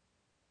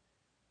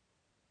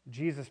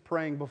 Jesus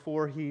praying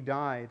before He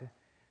died.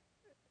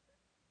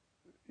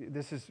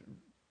 This is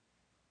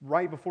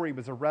right before He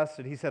was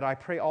arrested. He said, I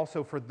pray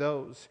also for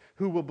those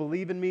who will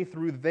believe in me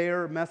through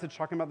their message,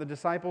 talking about the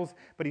disciples,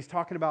 but He's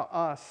talking about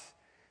us,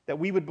 that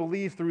we would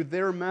believe through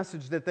their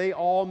message that they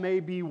all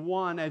may be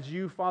one as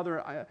you,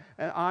 Father,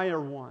 and I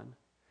are one,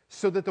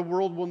 so that the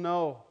world will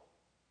know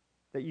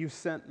that you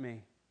sent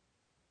me.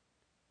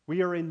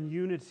 We are in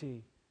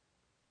unity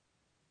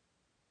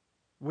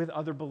with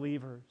other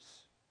believers.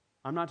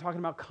 I'm not talking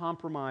about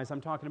compromise.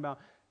 I'm talking about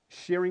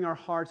sharing our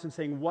hearts and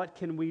saying, what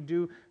can we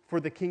do for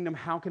the kingdom?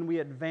 How can we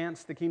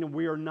advance the kingdom?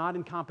 We are not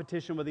in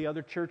competition with the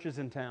other churches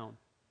in town.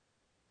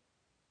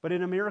 But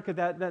in America,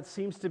 that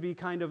seems to be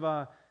kind of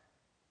a,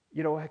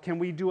 can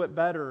we do it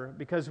better?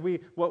 Because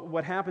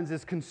what happens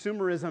is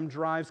consumerism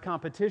drives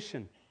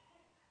competition.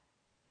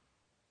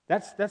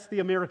 That's the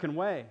American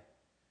way.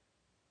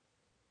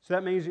 So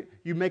that means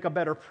you make a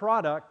better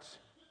product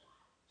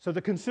so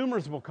the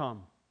consumers will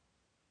come.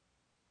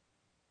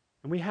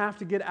 And we have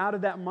to get out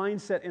of that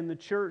mindset in the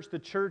church. The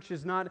church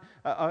is not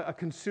a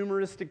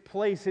consumeristic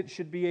place. It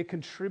should be a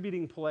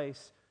contributing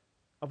place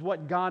of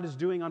what God is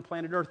doing on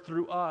planet Earth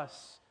through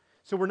us.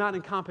 So we're not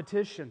in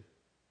competition.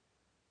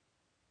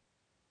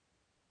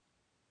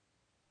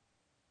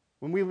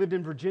 When we lived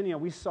in Virginia,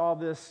 we saw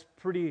this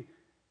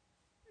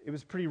it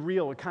was pretty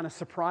real. It kind of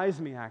surprised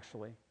me,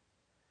 actually.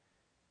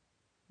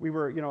 We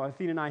were,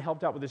 Athena and I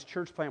helped out with this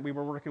church plant. We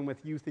were working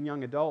with youth and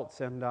young adults,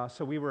 and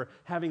so we were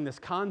having this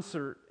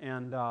concert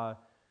and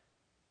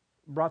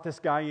brought this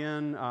guy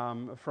in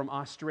from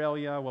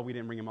Australia. Well, we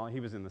didn't bring him all. He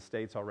was in the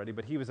States already,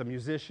 but he was a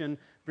musician,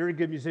 very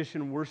good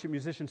musician, worship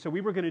musician. So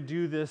we were going to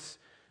do this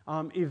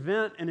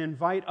event and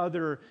invite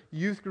other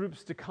youth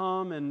groups to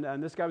come,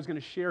 and this guy was going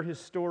to share his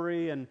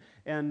story, and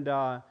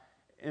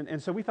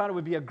so we thought it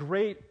would be a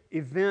great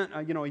event,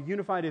 a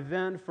unified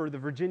event for the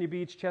Virginia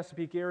Beach,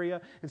 Chesapeake area.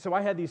 And so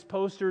I had these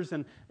posters,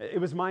 and it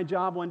was my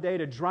job one day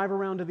to drive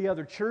around to the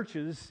other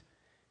churches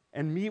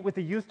and meet with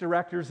the youth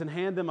directors and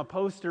hand them a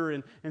poster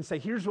and say,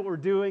 here's what we're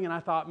doing. And I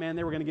thought, man,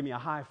 they were going to give me a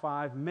high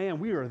five. Man,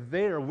 we are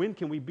there. When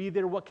can we be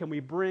there? What can we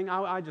bring?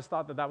 I just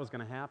thought that was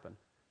going to happen.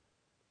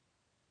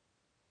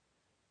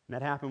 And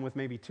that happened with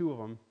maybe 2 of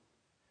them.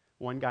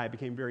 One guy I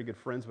became very good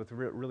friends with, a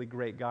really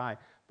great guy.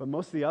 But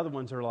most of the other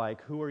ones are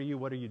like, who are you?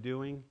 What are you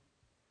doing?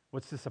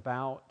 What's this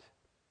about?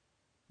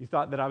 You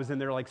thought that I was in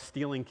there like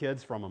stealing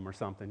kids from them or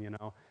something,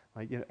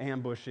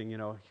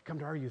 ambushing, come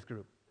to our youth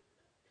group.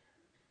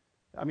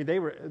 I mean,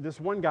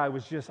 this one guy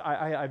was just,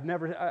 I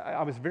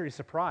was very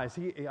surprised.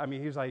 He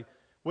was like,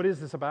 what is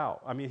this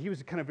about? I mean, he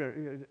was kind of,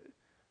 I'm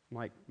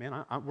like,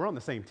 man, we're on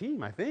the same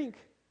team, I think.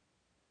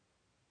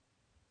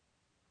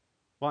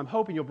 Well, I'm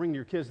hoping you'll bring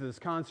your kids to this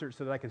concert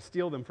so that I can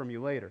steal them from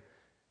you later.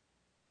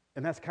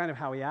 And that's kind of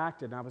how he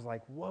acted. And I was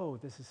like, whoa,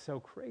 this is so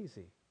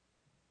crazy.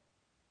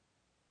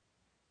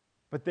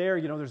 But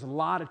there's a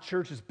lot of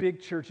churches,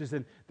 big churches,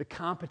 and the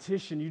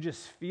competition, you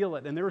just feel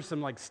it. And there were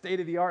some like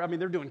state-of-the-art,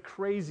 they're doing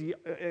crazy,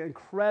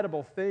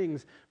 incredible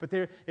things, but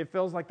it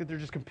feels like that they're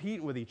just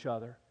competing with each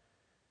other.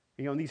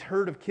 And these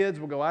herd of kids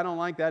will go, I don't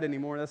like that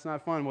anymore, that's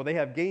not fun. Well, they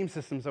have game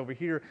systems over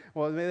here.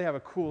 Well, they have a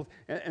cool,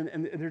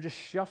 and they're just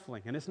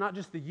shuffling. And it's not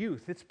just the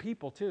youth, it's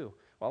people too.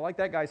 Well, I like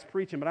that guy's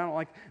preaching, but I don't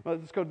like,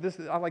 let's go to this,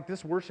 I like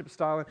this worship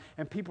style.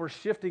 And people are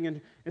shifting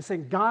and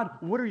saying, God,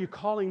 what are you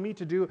calling me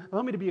to do?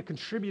 Allow me to be a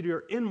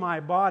contributor in my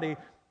body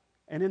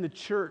and in the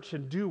church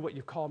and do what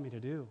you've called me to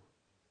do.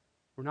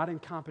 We're not in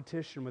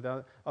competition with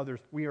others.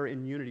 We are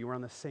in unity. We're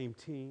on the same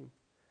team.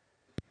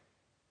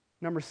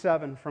 Number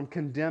 7, from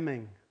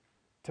condemning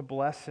to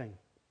blessing.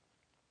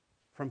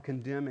 From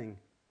condemning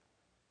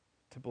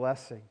to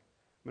blessing.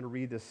 I'm going to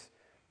read this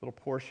little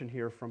portion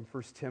here from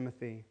 1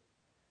 Timothy.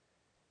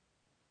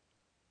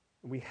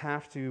 We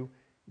have to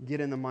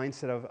get in the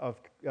mindset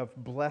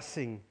of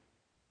blessing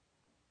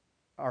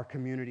our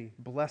community,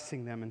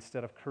 blessing them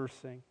instead of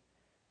cursing.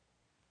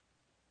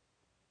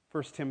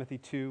 1 Timothy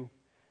 2,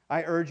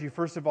 I urge you,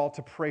 first of all,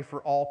 to pray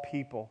for all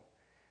people.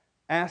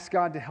 Ask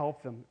God to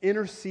help them.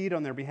 Intercede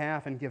on their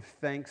behalf and give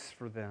thanks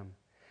for them.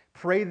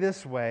 Pray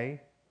this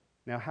way.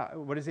 Now,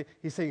 what is he?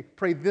 He's saying,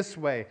 pray this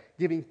way,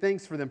 giving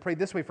thanks for them. Pray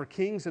this way for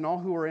kings and all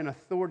who are in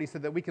authority so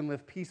that we can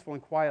live peaceful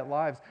and quiet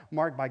lives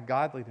marked by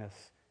godliness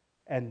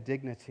and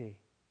dignity.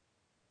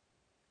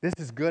 This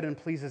is good and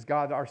pleases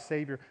God, our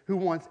Savior, who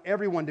wants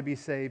everyone to be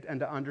saved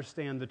and to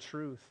understand the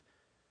truth.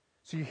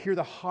 So you hear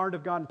the heart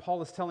of God, and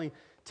Paul is telling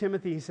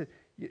Timothy, he said,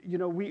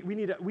 we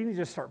need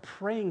to start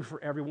praying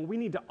for everyone. We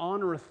need to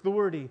honor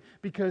authority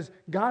because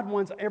God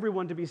wants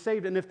everyone to be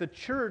saved. And if the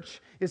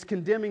church is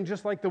condemning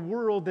just like the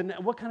world, then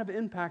what kind of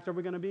impact are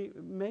we going to be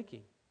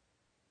making?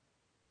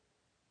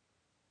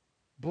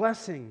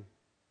 blessing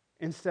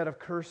instead of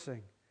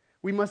cursing.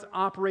 We must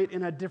operate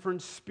in a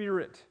different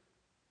spirit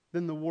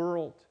than the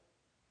world.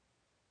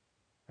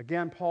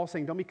 Again, Paul's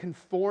saying, don't be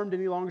conformed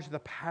any longer to the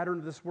pattern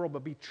of this world,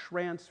 but be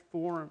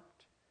transformed.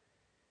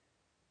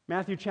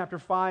 Matthew chapter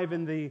 5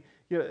 in the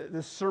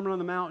Sermon on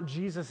the Mount,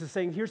 Jesus is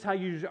saying, here's how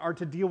you are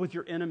to deal with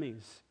your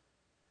enemies.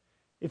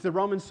 If the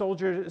Roman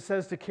soldier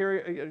says to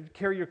carry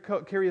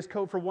his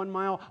coat for 1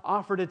 mile,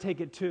 offer to take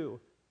it 2.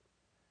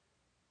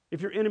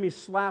 If your enemy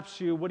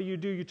slaps you, what do?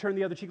 You turn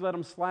the other cheek, let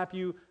him slap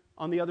you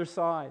on the other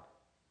side.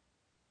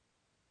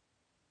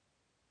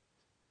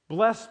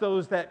 Bless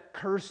those that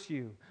curse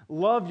you.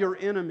 Love your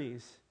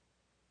enemies.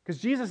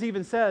 Because Jesus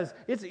even says,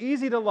 it's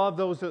easy to love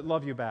those that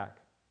love you back.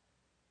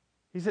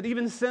 He said,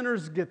 even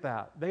sinners get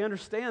that. They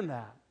understand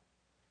that.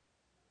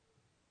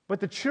 But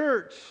the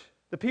church,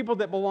 the people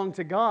that belong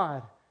to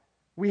God,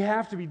 we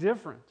have to be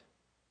different.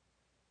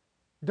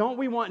 Don't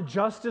we want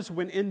justice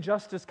when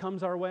injustice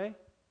comes our way?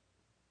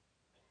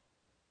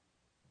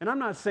 And I'm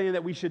not saying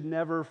that we should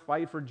never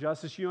fight for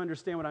justice. You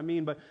understand what I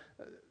mean, but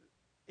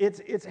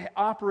it's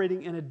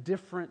operating in a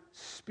different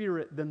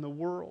spirit than the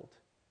world.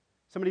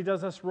 Somebody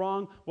does us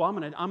wrong, well, I'm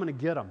going to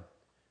get them.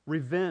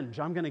 Revenge,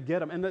 I'm going to get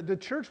them. And the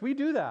church, we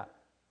do that.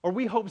 Or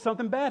we hope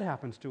something bad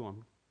happens to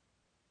them.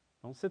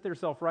 Don't sit there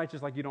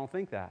self-righteous like you don't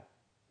think that.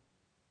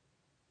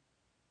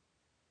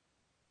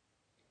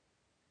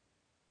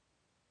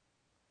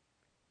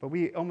 But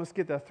we almost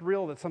get the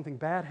thrill that something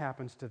bad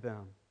happens to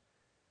them.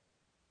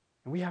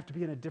 And we have to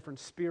be in a different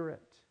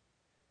spirit.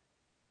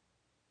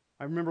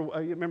 I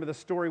remember the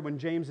story when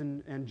James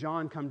and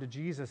John come to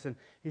Jesus, and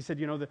he said,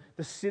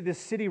 this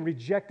city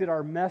rejected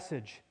our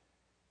message.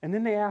 And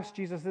then they asked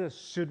Jesus this,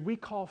 should we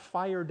call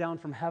fire down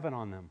from heaven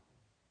on them?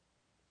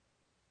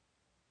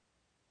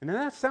 And then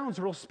that sounds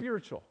real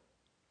spiritual.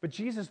 But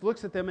Jesus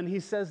looks at them and he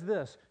says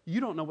this, you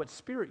don't know what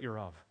spirit you're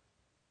of.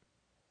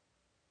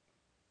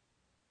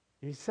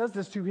 He says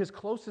this to his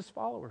closest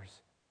followers.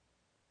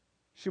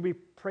 Should we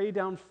pray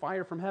down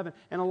fire from heaven?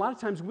 And a lot of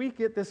times we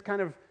get this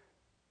kind of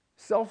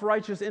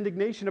self-righteous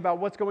indignation about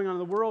what's going on in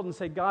the world and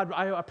say, God,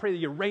 I pray that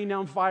you rain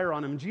down fire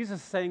on them. And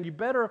Jesus is saying, you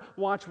better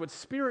watch what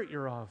spirit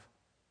you're of.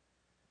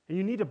 And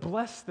you need to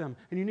bless them,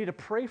 and you need to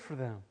pray for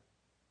them.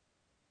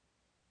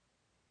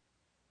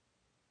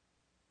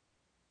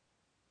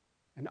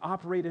 And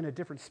operate in a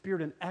different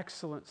spirit, an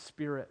excellent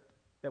spirit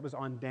that was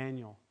on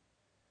Daniel.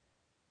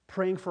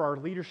 Praying for our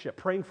leadership,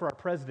 praying for our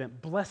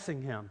president,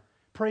 blessing him,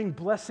 praying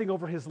blessing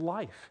over his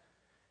life.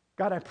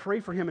 God, I pray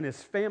for him and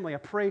his family. I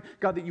pray,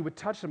 God, that you would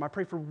touch him. I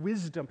pray for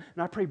wisdom,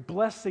 and I pray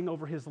blessing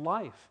over his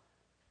life.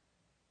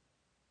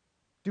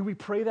 Do we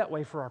pray that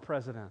way for our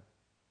president?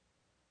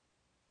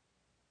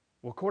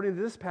 Well, according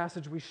to this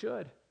passage, we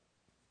should.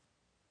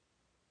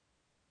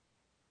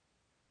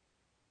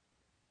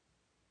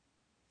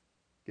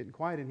 Getting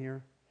quiet in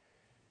here.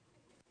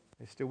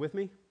 Are you still with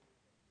me?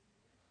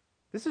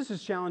 This is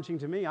just challenging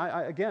to me.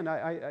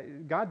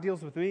 God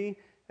deals with me,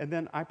 and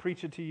then I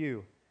preach it to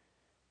you.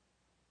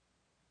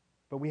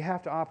 But we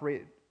have to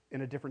operate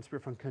in a different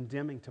spirit, from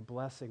condemning to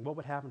blessing. What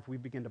would happen if we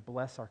begin to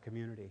bless our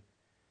community?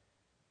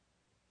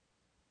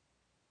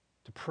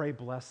 To pray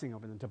blessing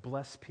over them, to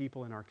bless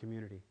people in our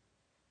community.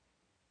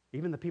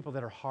 Even the people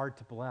that are hard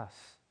to bless.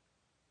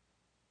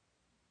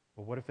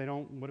 Well, what if they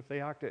don't? What if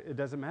they act? It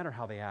doesn't matter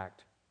how they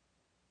act.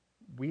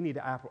 We need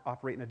to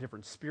operate in a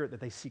different spirit,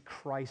 that they see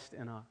Christ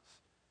in us.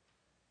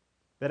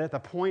 That at the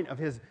point of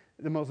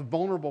the most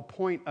vulnerable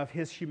point of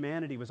his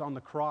humanity was on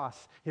the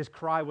cross. His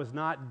cry was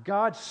not,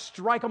 God,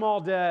 strike them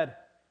all dead.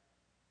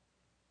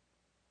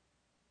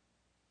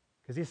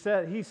 Because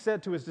he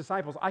said to his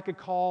disciples, I could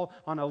call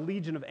on a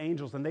legion of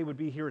angels and they would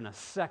be here in a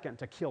second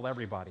to kill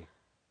everybody.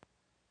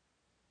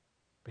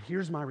 But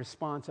here's my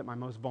response at my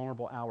most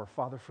vulnerable hour.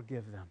 Father,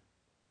 forgive them.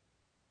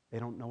 They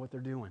don't know what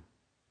they're doing.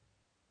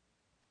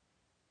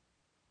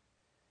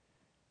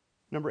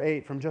 Number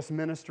 8, from just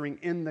ministering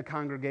in the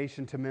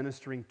congregation to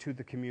ministering to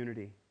the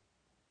community.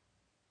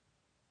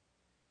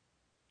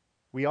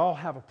 We all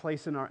have a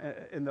place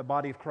in the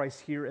body of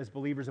Christ here as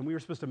believers, and we are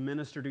supposed to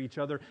minister to each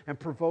other and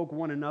provoke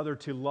one another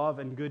to love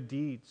and good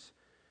deeds.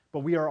 But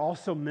we are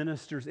also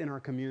ministers in our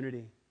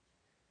community.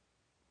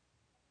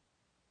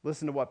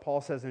 Listen to what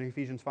Paul says in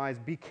Ephesians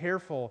 5.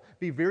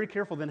 Be very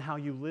careful then how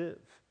you live.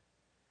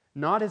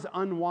 Not as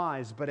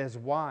unwise, but as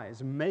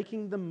wise,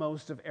 making the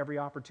most of every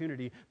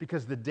opportunity,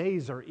 because the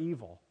days are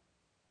evil.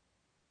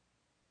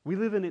 We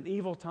live in an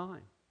evil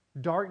time.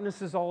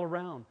 Darkness is all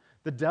around.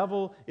 The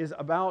devil is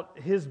about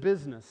his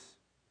business,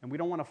 and we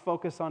don't want to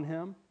focus on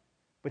him,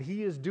 but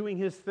he is doing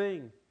his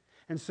thing.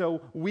 And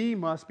so we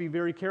must be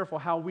very careful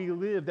how we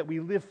live, that we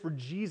live for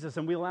Jesus,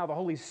 and we allow the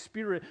Holy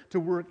Spirit to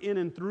work in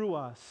and through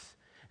us,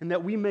 and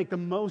that we make the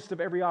most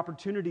of every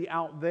opportunity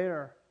out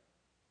there.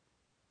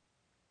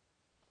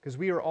 Because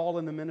we are all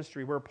in the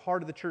ministry. We're a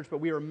part of the church, but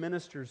we are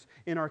ministers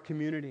in our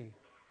community.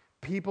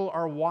 People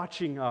are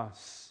watching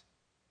us.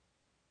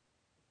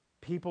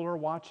 People are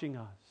watching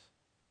us.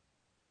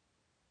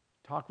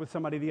 Talked with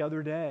somebody the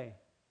other day,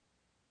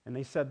 and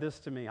they said this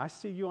to me. I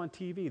see you on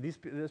TV.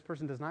 This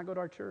person does not go to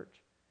our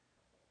church.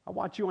 I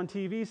watch you on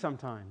TV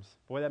sometimes.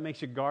 Boy, that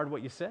makes you guard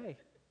what you say.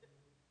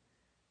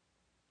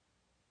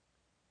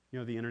 You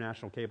know, the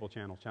international cable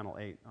channel, Channel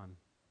 8,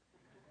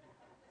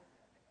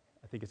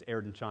 I think it's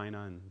aired in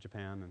China and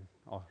Japan and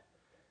all.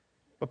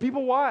 But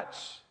people watch.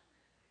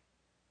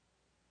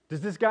 Does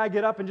this guy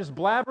get up and just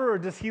blabber, or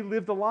does he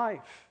live the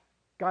life?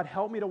 God,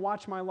 help me to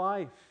watch my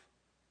life.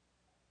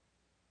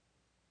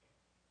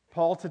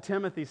 Paul to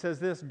Timothy says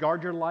this,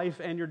 guard your life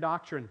and your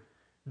doctrine.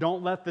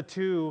 Don't let the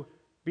two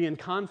be in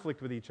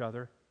conflict with each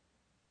other.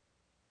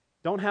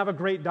 Don't have a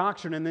great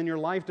doctrine and then your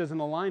life doesn't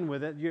align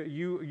with it.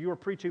 You are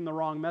preaching the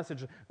wrong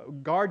message.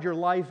 Guard your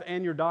life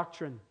and your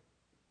doctrine.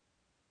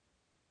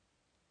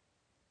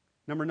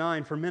 Number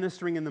 9, for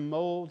ministering in the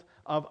mold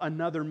of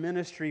another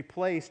ministry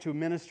place to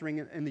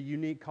ministering in the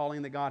unique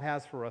calling that God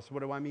has for us. What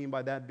do I mean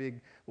by that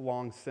big,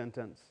 long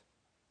sentence?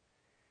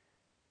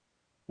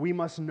 We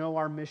must know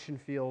our mission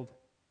field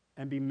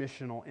and be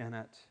missional in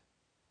it.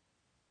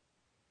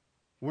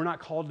 We're not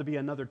called to be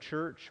another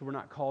church. We're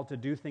not called to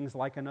do things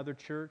like another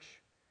church.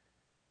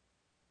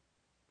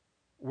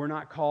 We're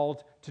not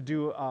called to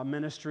do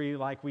ministry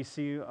like we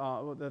see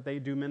that they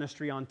do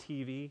ministry on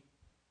TV.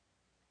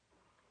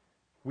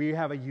 We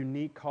have a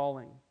unique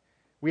calling.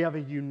 We have a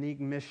unique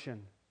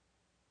mission.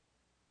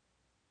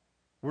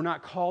 We're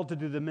not called to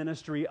do the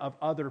ministry of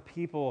other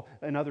people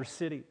in other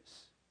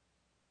cities.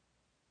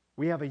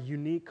 We have a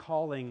unique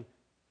calling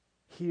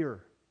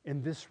here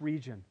in this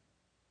region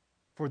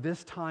for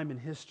this time in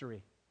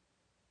history.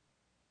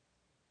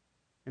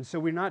 And so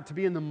we're not to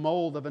be in the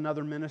mold of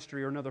another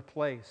ministry or another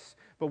place,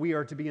 but we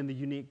are to be in the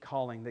unique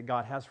calling that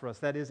God has for us.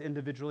 That is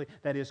individually,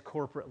 that is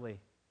corporately.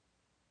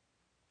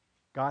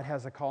 God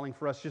has a calling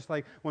for us, just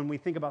like when we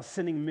think about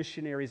sending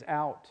missionaries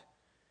out,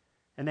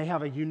 and they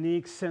have a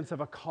unique sense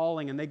of a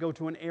calling, and they go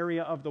to an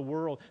area of the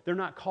world. They're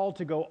not called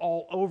to go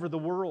all over the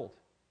world.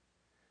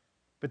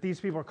 But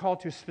these people are called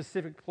to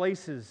specific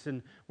places,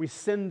 and we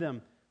send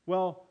them.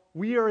 Well,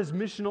 we are as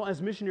missional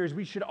as missionaries.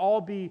 We should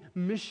all be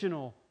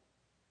missional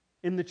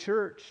in the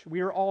church. We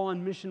are all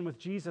on mission with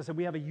Jesus, and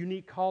we have a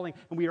unique calling,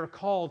 and we are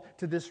called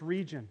to this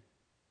region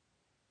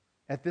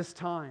at this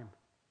time.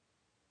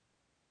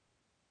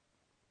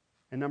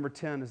 And number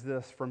 10 is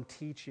this, from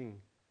teaching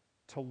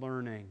to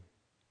learning.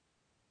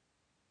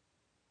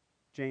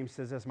 James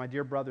says this, my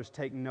dear brothers,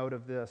 take note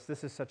of this.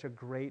 This is such a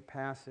great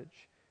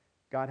passage.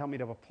 God, help me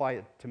to apply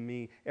it to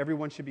me.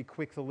 Everyone should be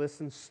quick to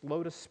listen,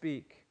 slow to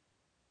speak,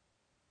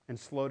 and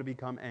slow to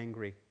become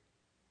angry.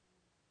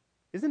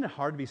 Isn't it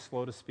hard to be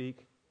slow to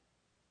speak?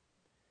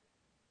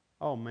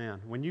 Oh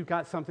man, when you've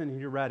got something and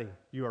you're ready,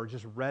 you are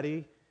just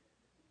ready,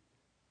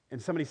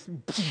 and somebody's,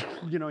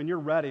 and you're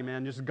ready,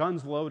 man, just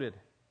guns loaded.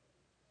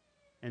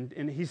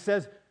 And he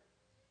says,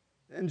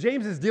 and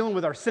James is dealing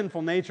with our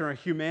sinful nature and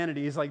our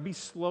humanity. He's like, be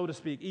slow to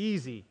speak,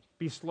 easy.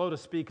 Be slow to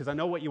speak, because I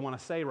know what you want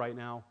to say right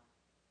now.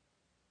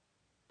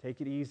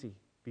 Take it easy.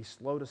 Be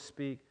slow to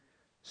speak,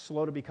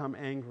 slow to become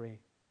angry.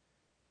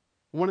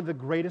 One of the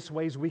greatest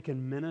ways we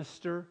can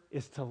minister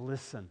is to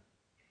listen.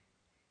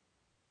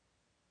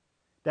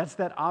 That's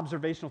that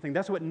observational thing.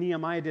 That's what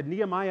Nehemiah did.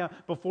 Nehemiah,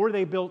 before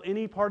they built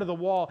any part of the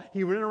wall,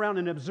 he went around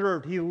and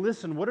observed. He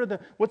listened.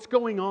 What's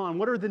going on?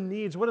 What are the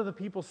needs? What are the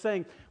people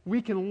saying? We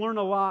can learn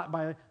a lot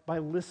by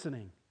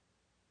listening.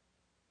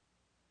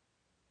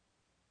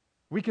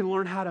 We can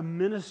learn how to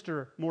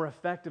minister more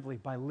effectively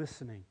by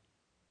listening.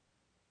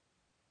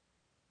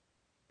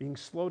 Being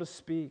slow to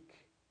speak,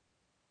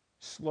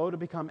 slow to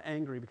become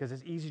angry, because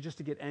it's easy just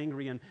to get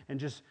angry and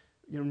just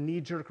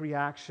knee-jerk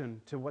reaction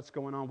to what's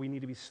going on. We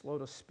need to be slow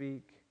to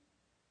speak.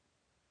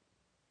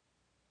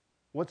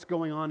 What's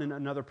going on in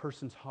another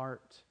person's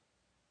heart?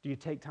 Do you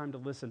take time to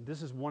listen?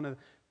 This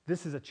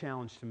is a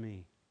challenge to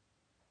me,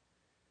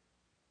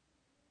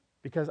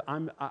 because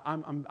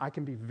I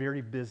can be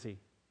very busy.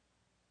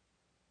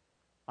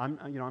 I'm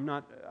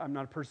not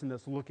a person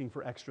that's looking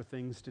for extra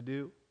things to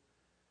do,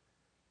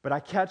 but I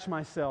catch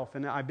myself,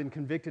 and I've been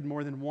convicted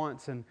more than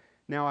once, and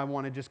now I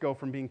want to just go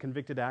from being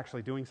convicted to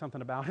actually doing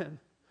something about it.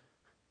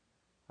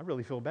 I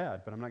really feel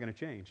bad, but I'm not going to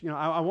change.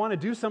 I want to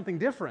do something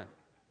different.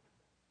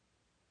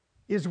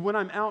 Is when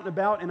I'm out and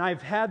about, and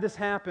I've had this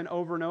happen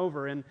over and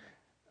over, and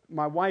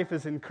my wife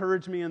has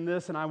encouraged me in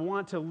this, and I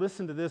want to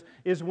listen to this,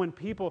 is when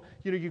people,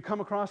 you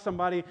come across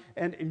somebody,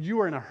 and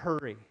you are in a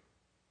hurry.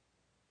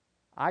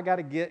 I got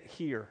to get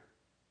here.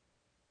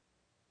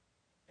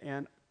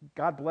 And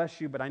God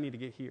bless you, but I need to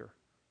get here.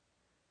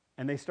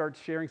 And they start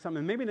sharing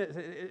something. Maybe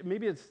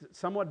it's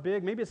somewhat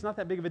big, maybe it's not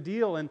that big of a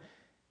deal,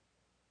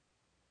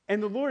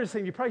 and the Lord is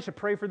saying, you probably should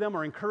pray for them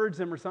or encourage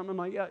them or something. I'm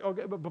like, yeah,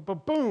 okay,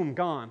 but boom,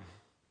 gone.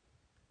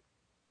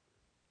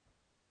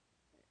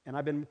 And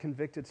I've been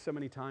convicted so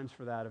many times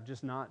for that, of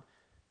just not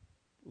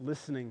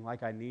listening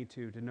like I need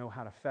to know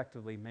how to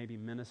effectively maybe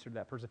minister to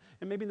that person.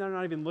 And maybe they're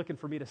not even looking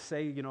for me to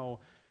say,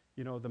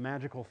 the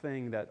magical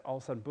thing that all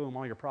of a sudden, boom,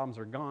 all your problems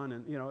are gone.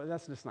 And,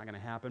 that's just not going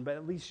to happen. But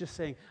at least just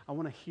saying, I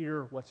want to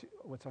hear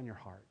what's on your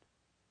heart.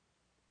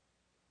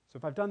 So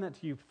if I've done that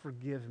to you,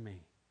 forgive me.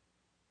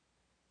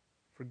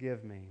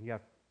 Forgive me. You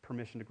have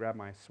permission to grab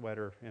my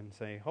sweater and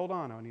say, hold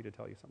on, I need to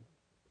tell you something.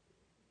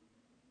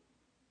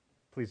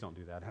 Please don't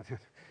do that.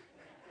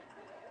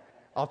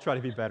 I'll try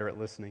to be better at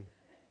listening.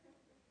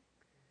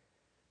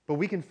 But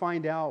we can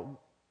find out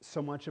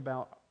so much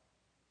about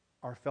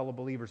our fellow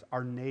believers,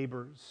 our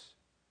neighbors,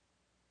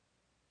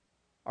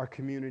 our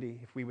community,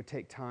 if we would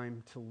take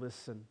time to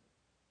listen.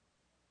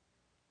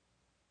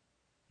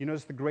 You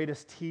notice the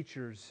greatest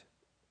teachers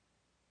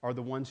are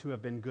the ones who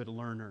have been good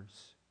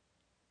learners.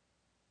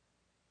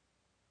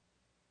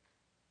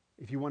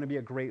 If you want to be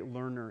a great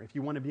learner, if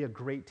you want to be a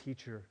great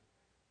teacher,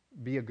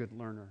 be a good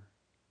learner.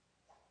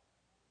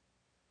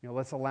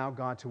 Let's allow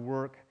God to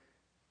work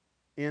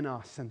in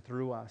us and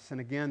through us. And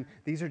again,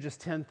 these are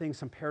just 10 things,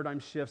 some paradigm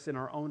shifts in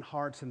our own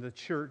hearts and the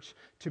church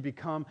to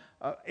become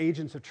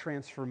agents of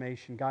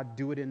transformation. God,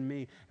 do it in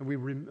me. And we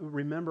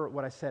remember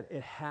what I said,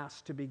 it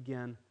has to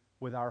begin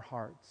with our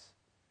hearts.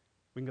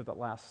 We can go to that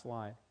last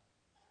slide.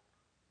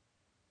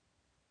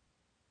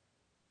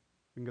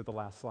 We can go to the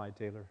last slide,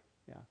 Taylor.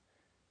 Yeah.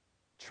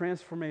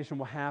 Transformation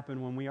will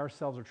happen when we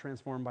ourselves are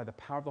transformed by the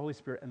power of the Holy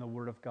Spirit and the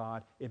Word of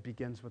God. It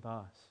begins with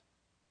us.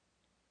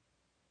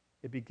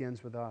 It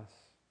begins with us.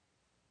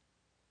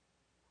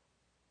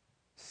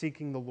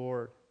 Seeking the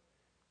Lord.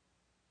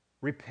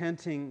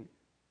 Repenting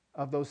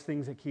of those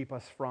things that keep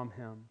us from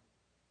Him.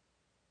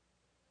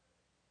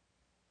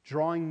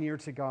 Drawing near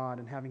to God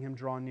and having Him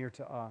draw near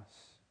to us.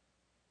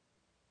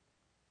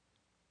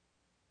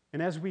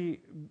 And as we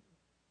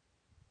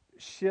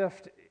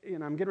shift,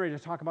 I'm getting ready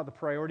to talk about the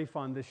priority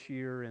fund this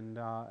year,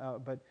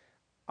 but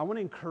I want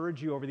to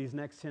encourage you over these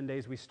next 10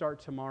 days, we start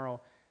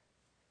tomorrow,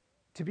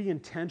 to be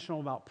intentional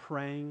about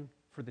praying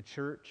for the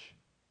church.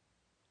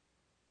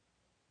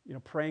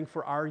 Praying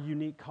for our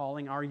unique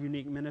calling, our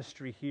unique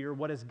ministry here.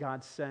 What is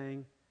God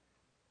saying?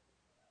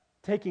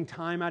 Taking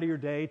time out of your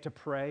day to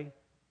pray.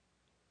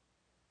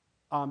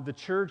 The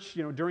church,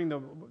 during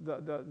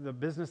the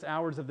business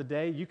hours of the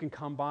day, you can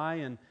come by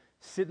and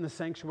sit in the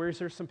sanctuaries.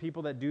 There's some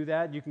people that do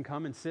that. You can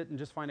come and sit and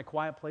just find a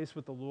quiet place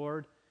with the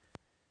Lord.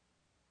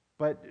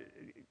 But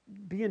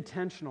be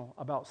intentional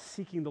about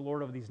seeking the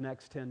Lord over these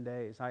next 10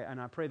 days. And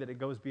I pray that it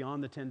goes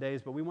beyond the 10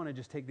 days, but we want to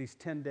just take these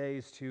 10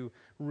 days to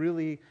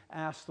really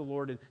ask the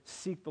Lord and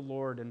seek the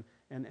Lord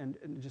and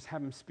just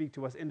have Him speak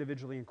to us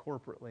individually and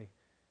corporately.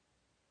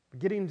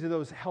 Getting into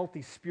those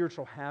healthy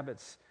spiritual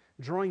habits,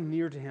 drawing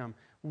near to Him,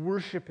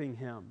 worshiping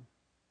Him.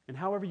 And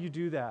however you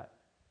do that,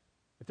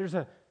 if there's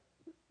a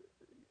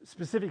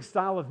specific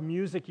style of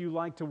music you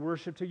like to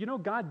worship to,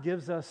 God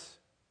gives us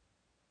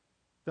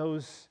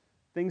those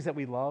things that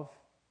we love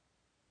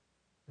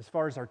as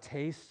far as our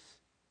tastes.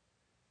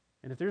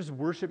 And if there's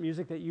worship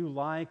music that you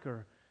like,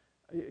 or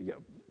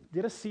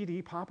get a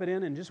CD, pop it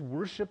in, and just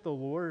worship the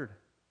Lord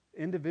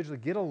individually.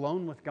 Get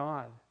alone with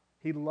God.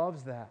 He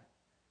loves that.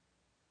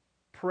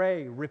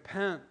 Pray,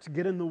 repent,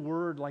 get in the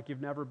Word like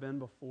you've never been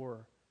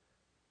before.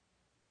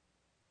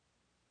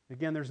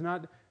 Again, there's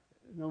no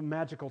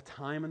magical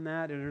time in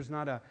that, and there's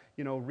not a,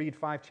 read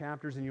 5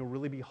 chapters and you'll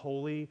really be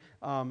holy.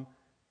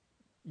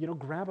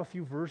 Grab a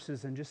few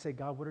verses and just say,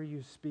 God, what are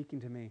you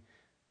speaking to me?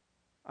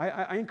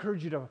 I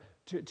encourage you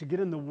to get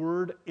in the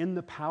Word, in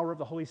the power of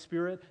the Holy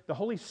Spirit. The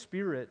Holy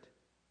Spirit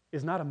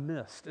is not a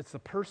mist. It's a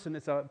person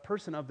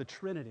of the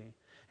Trinity,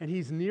 and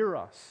He's near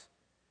us.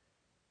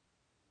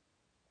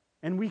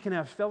 And we can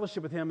have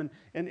fellowship with Him,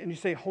 and you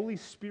say, Holy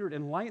Spirit,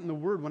 enlighten the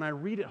Word. When I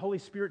read it, Holy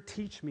Spirit,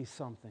 teach me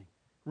something.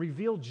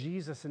 Reveal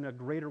Jesus in a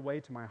greater way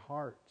to my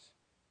heart.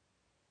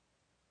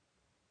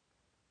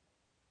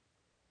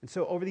 And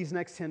so over these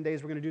next 10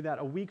 days, we're going to do that.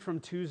 A week from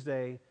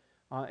Tuesday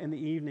in the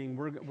evening,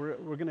 we're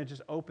going to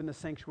just open the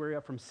sanctuary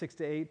up from 6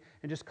 to 8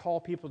 and just call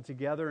people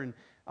together. And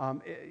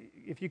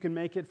if you can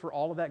make it for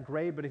all of that,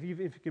 great. But if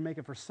you can make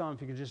it for some,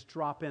 if you can just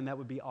drop in, that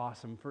would be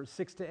awesome. For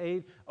 6 to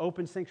 8,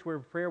 open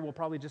sanctuary prayer. We'll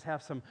probably just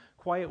have some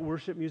quiet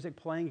worship music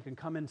playing. You can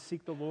come in and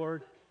seek the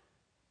Lord.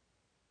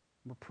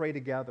 We'll pray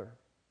together.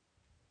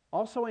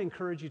 Also, I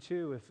encourage you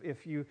too,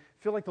 if you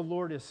feel like the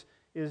Lord is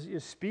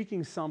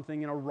speaking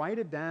something, write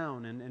it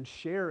down and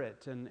share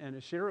it,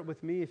 and share it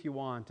with me if you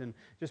want, and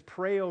just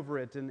pray over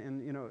it,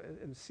 and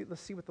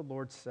let's see what the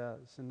Lord says,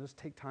 and just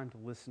take time to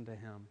listen to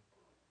Him.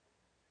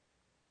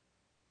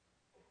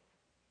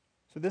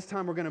 So this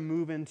time we're going to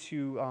move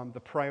into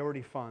the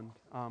priority fund,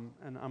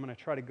 and I'm going to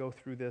try to go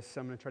through this.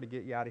 I'm going to try to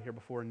get you out of here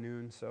before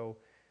noon, so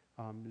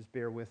just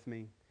bear with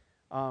me.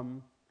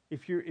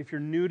 If you're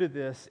new to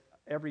this,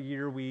 every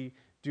year we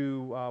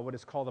do what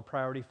is called a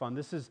priority fund.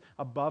 This is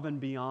above and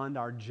beyond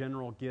our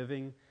general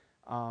giving.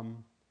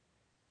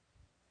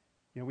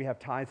 We have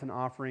tithes and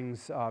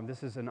offerings.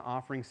 This is an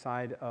offering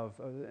side of,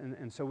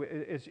 and so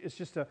it's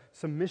just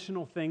some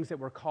missional things that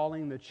we're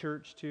calling the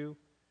church to.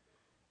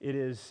 It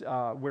is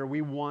where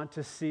we want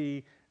to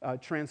see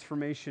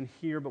transformation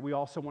here, but we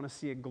also want to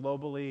see it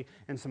globally,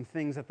 and some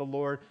things that the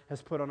Lord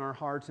has put on our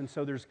hearts. And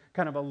so there's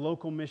kind of a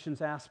local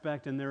missions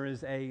aspect, and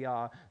there's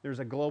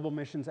a global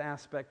missions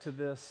aspect to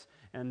this.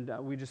 And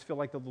we just feel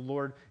like the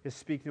Lord is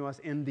speaking to us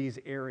in these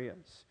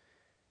areas.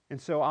 And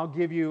so I'm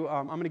going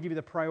to give you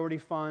the priority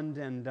fund,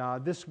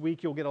 and this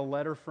week you'll get a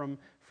letter from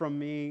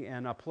me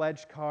and a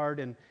pledge card.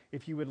 And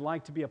if you would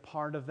like to be a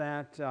part of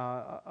that,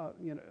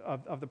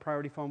 of the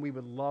priority fund, we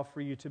would love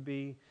for you to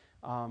be.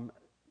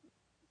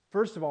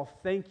 First of all,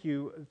 thank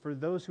you for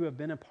those who have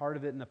been a part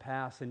of it in the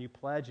past, and you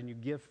pledge and you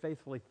give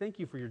faithfully. Thank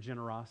you for your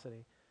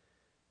generosity.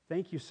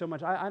 Thank you so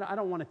much. I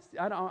don't want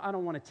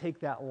to take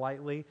that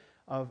lightly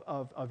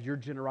of your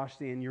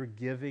generosity and your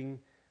giving.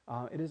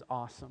 It is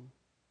awesome.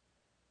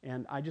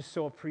 And I just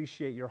so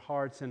appreciate your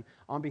hearts. And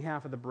on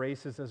behalf of the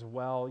Braces as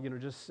well,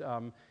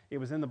 it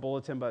was in the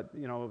bulletin, but,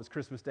 it was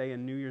Christmas Day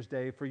and New Year's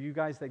Day. For you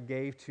guys that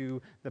gave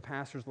to the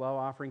Pastor's Love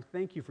Offering,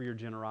 thank you for your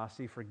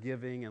generosity, for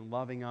giving and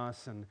loving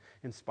us and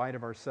in spite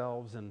of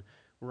ourselves. And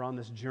we're on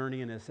this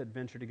journey and this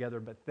adventure together,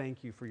 but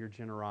thank you for your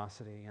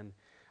generosity. And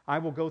I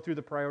will go through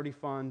the priority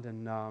fund,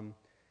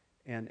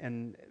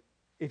 and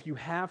if you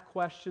have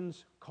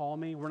questions, call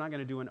me. We're not going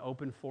to do an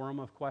open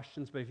forum of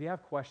questions, but if you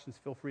have questions,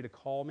 feel free to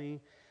call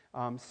me.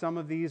 Some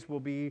of these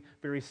will be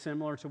very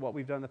similar to what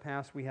we've done in the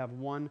past. We have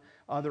one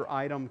other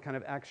item kind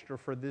of extra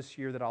for this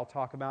year that I'll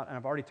talk about, and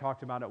I've already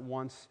talked about it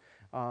once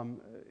a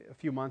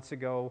few months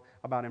ago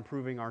about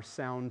improving our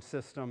sound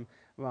system,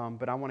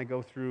 but I want to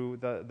go through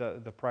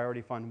the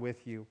priority fund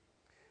with you.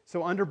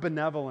 So under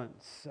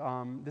benevolence,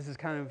 this is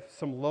kind of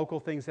some local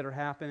things that are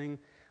happening.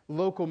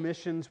 Local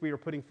missions, we are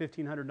putting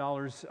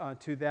 $1,500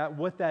 to that.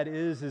 What that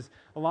is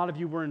a lot of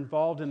you were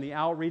involved in the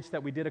outreach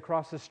that we did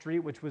across the street,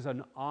 which was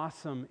an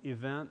awesome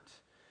event.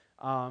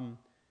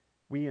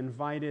 We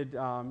invited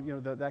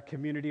that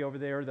community over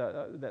there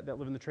that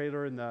live in the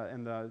trailer and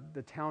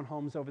the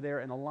townhomes over there,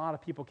 and a lot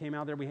of people came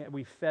out there.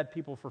 We fed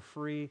people for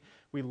free.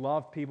 We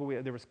loved people.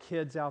 There was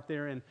kids out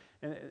there, and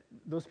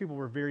those people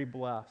were very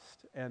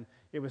blessed. And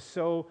it was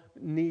so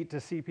neat to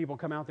see people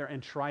come out there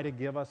and try to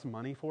give us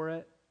money for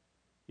it.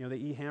 They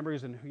eat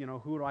hamburgers, and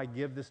who do I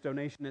give this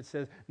donation? It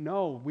says,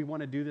 no, we want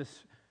to do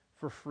this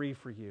for free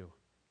for you.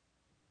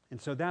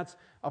 And so that's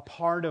a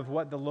part of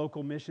what the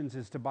local missions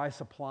is, to buy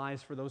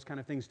supplies for those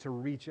kind of things, to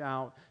reach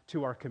out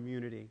to our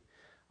community.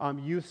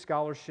 Youth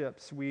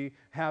scholarships, we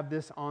have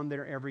this on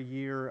there every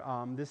year.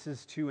 This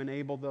is to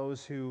enable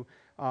those who,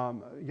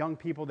 young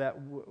people that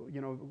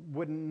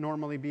wouldn't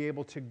normally be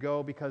able to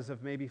go because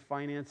of maybe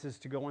finances,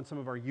 to go on some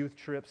of our youth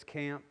trips,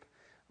 camp.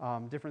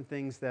 Different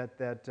things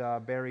that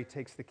Barry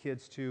takes the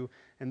kids to,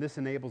 and this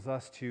enables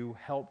us to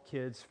help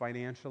kids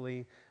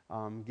financially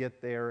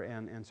get there,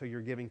 and so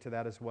you're giving to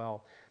that as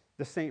well.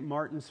 The St.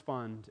 Martin's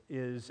Fund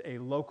is a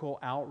local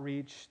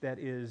outreach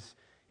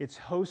it's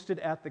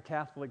hosted at the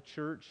Catholic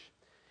Church,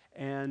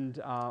 and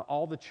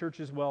all the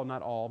churches, well,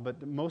 not all,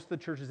 but most of the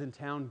churches in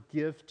town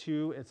give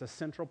to. It's a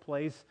central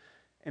place,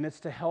 and it's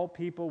to help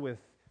people with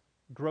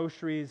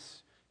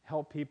groceries,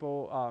 help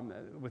people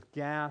with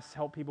gas,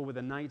 help people with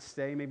a night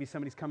stay. Maybe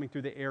somebody's coming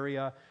through the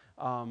area.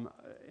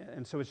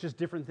 And so it's just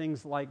different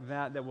things like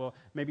that will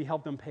maybe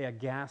help them pay a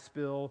gas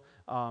bill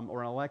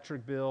or an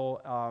electric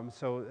bill.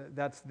 So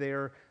that's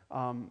there,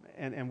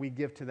 and we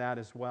give to that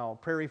as well.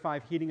 Prairie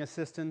 5 Heating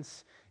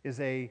Assistance is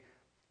a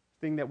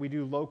thing that we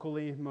do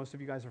locally. Most of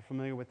you guys are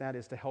familiar with that,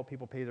 is to help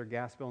people pay their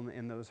gas bill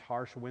in those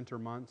harsh winter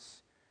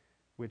months,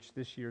 which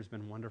this year has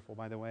been wonderful,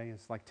 by the way.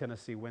 It's like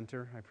Tennessee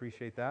winter. I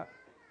appreciate that.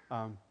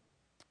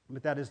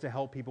 But that is to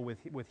help people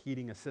with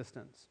heating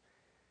assistance.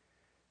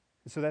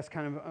 So that's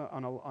kind of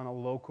on a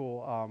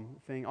local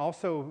thing.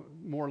 Also,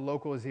 more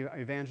local is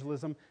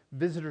evangelism.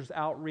 Visitors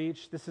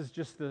outreach. This is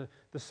just the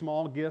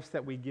small gifts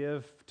that we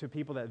give to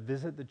people that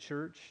visit the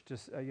church,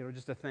 just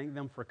to thank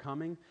them for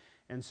coming.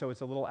 And so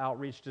it's a little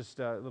outreach, just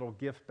a little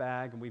gift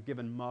bag. And we've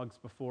given mugs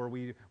before.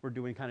 We're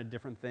doing kind of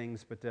different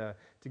things, but to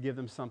give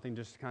them something,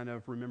 just to kind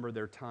of remember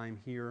their time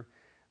here.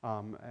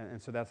 And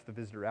so that's the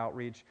visitor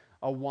outreach.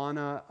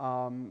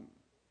 Awana.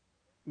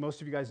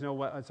 Most of you guys know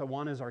what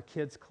Awana is. Our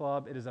kids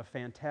club. It is a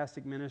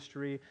fantastic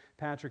ministry.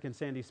 Patrick and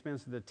Sandy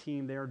Spencer, the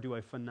team there, do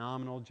a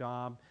phenomenal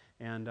job,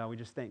 and we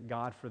just thank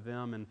God for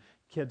them. And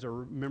kids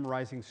are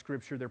memorizing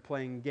scripture. They're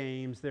playing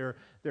games. They're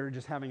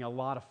just having a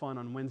lot of fun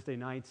on Wednesday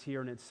nights here,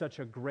 and it's such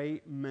a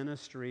great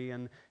ministry.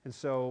 And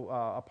so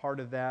a part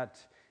of that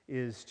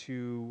is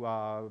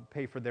to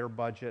pay for their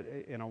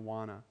budget in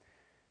Awana.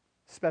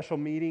 Special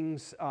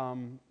meetings.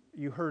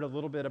 You heard a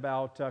little bit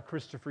about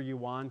Christopher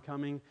Yuan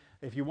coming.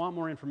 If you want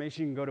more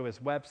information, you can go to his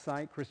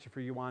website,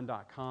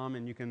 ChristopherYuan.com,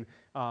 and you can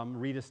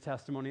read his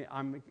testimony.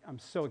 I'm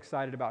so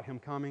excited about him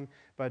coming.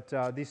 But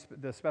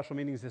the special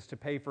meetings is to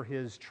pay for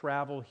his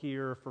travel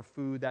here, for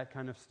food, that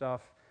kind of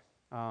stuff,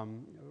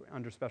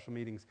 under special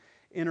meetings.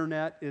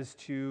 Internet is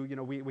to,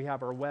 we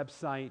have our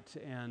website,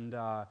 and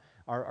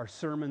our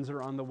sermons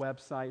are on the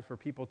website for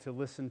people to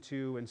listen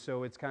to, and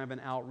so it's kind of an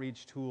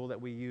outreach tool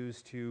that we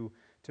use to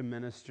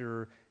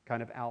minister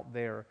kind of out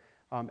there.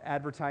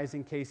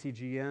 Advertising,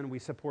 KCGN, we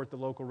support the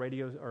local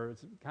radio, or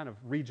it's kind of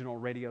regional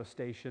radio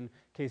station,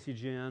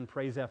 KCGN,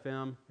 Praise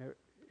FM.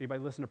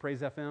 Anybody listen to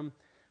Praise FM?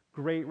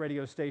 Great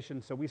radio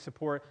station, so we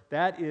support.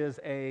 That is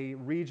a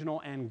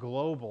regional and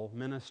global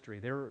ministry.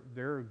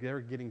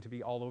 They're getting to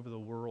be all over the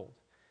world.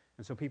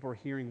 And so people are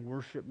hearing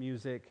worship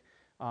music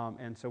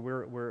And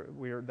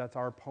so that's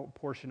our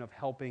portion of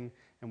helping,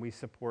 and we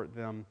support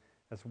them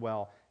as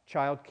well.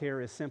 Child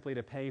care is simply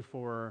to pay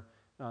for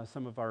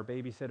some of our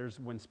babysitters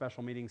when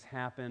special meetings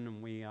happen,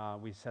 and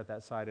we set that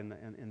aside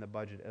in the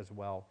budget as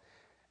well.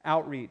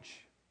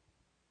 Outreach,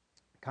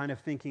 kind of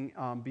thinking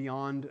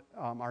beyond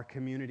our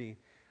community.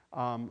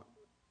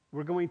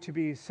 We're going to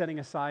be setting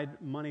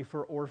aside money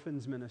for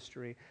orphans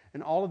ministry.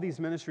 And all of these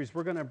ministries,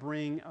 we're going to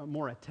bring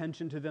more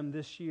attention to them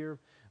this year.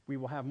 We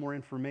will have more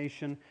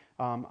information.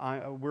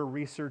 We're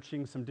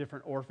researching some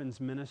different orphans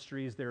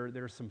ministries.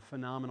 There's some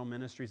phenomenal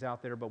ministries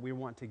out there, but we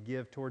want to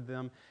give toward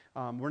them.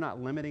 We're not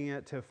limiting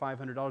it to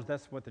 $500.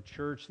 That's what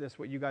that's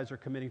what you guys are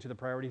committing to the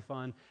Priority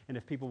Fund. And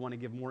if people want to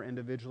give more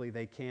individually,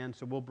 they can.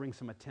 So we'll bring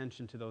some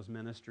attention to those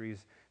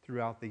ministries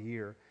throughout the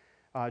year.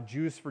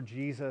 Jews for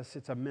Jesus,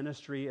 it's a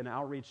ministry and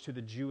outreach to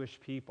the Jewish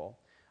people.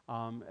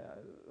 A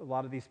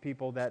lot of these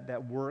people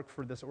that work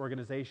for this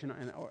organization,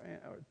 and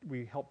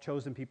we helped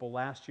chosen people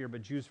last year,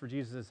 but Jews for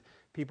Jesus is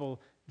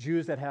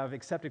Jews that have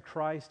accepted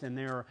Christ, and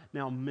they're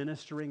now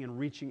ministering and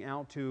reaching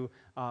out to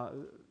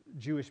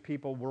Jewish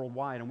people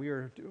worldwide. And we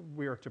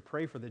are to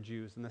pray for the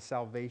Jews and the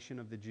salvation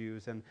of the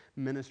Jews, and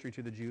ministry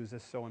to the Jews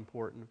is so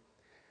important.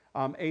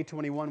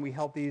 A21, we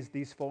helped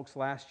these folks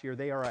last year.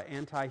 They are an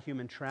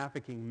anti-human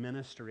trafficking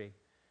ministry.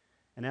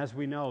 And as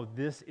we know,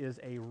 this is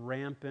a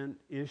rampant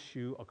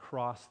issue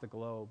across the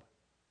globe.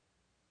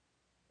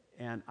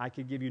 And I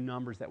could give you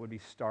numbers that would be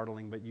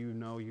startling, but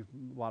a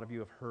lot of you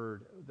have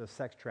heard the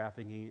sex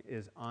trafficking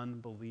is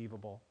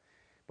unbelievable.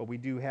 But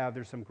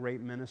there's some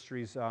great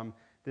ministries.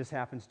 This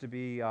happens to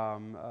be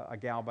a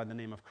gal by the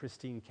name of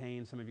Christine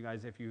Kane. Some of you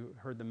guys, if you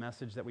heard the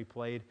message that we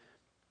played,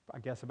 I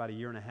guess about a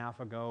year and a half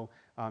ago,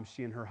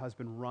 she and her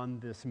husband run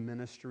this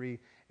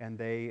ministry, and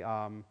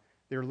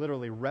they're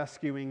literally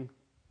rescuing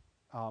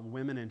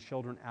women and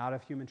children out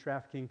of human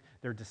trafficking.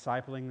 They're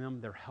discipling them.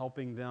 They're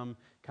helping them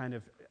kind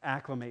of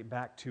acclimate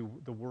back to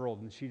the world.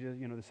 And she just,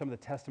 some of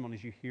the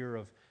testimonies you hear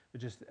of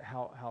just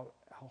how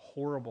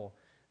horrible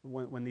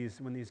when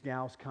these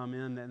gals come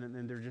in,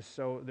 and they're just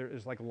they're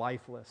like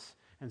lifeless.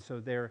 And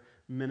so they're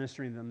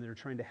ministering to them. They're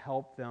trying to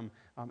help them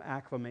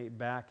acclimate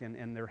back,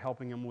 and they're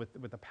helping them with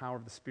the power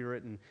of the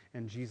Spirit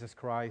and Jesus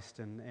Christ.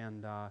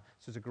 And so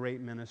it's a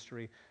great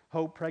ministry.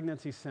 Hope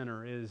Pregnancy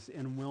Center is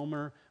in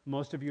Wilmer.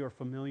 Most of you are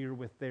familiar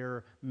with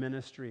their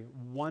ministry.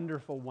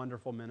 Wonderful,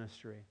 wonderful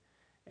ministry.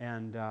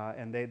 And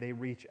they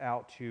reach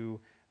out to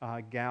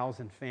gals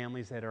and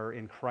families that are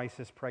in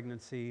crisis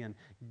pregnancy and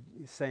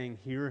saying,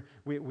 here,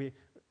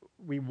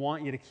 we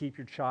want you to keep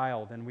your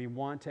child, and we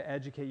want to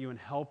educate you and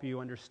help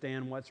you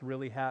understand what's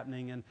really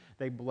happening. And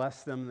they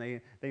bless them.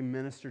 They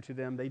minister to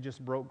them. They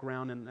just broke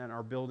ground in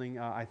our building.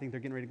 I think they're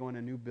getting ready to go in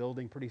a new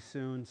building pretty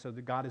soon. So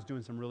God is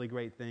doing some really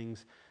great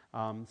things.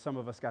 Some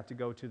of us got to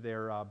go to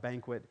their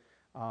banquet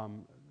a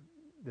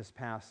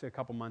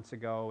couple months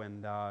ago,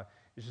 and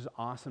it's just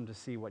awesome to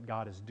see what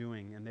God is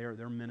doing. And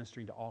they're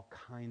ministering to all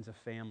kinds of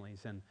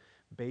families, and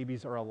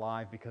babies are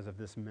alive because of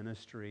this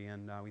ministry,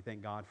 and we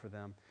thank God for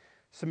them.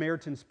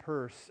 Samaritan's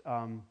Purse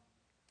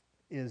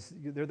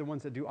they're the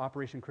ones that do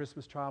Operation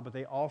Christmas Child, but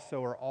they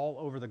also are all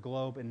over the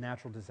globe in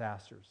natural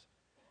disasters.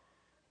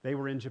 They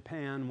were in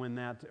Japan when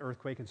that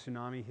earthquake and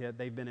tsunami hit.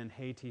 They've been in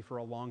Haiti for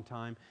a long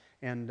time,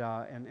 and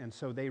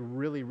so they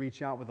really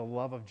reach out with the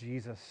love of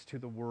Jesus to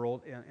the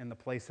world in the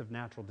place of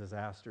natural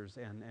disasters,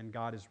 and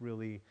God is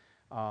really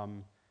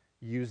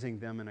using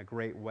them in a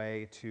great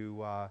way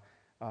to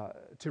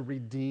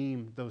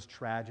redeem those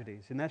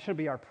tragedies. And that should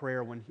be our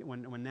prayer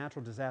when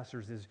natural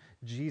disasters is,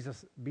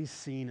 Jesus, be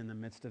seen in the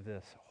midst of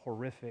this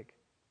horrific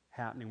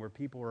happening where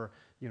people are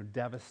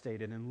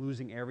devastated and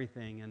losing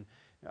everything. And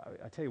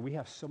I tell you, we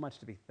have so much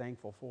to be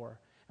thankful for.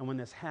 And when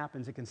this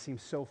happens, it can seem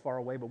so far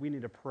away, but we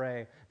need to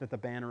pray that the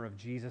banner of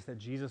Jesus, that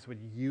Jesus would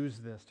use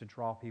this to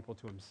draw people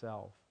to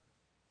himself.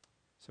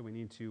 So we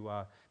need to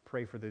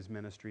pray for those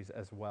ministries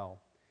as well.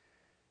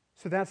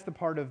 So that's the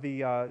part of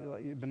the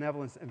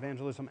benevolence,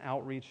 evangelism,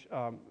 outreach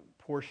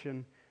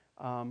portion.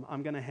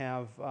 I'm going to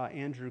have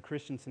Andrew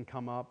Christensen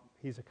come up.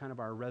 He's kind of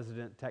our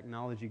resident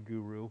technology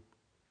guru.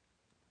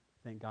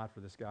 Thank God for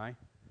this guy.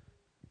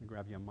 Let me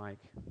grab you a mic.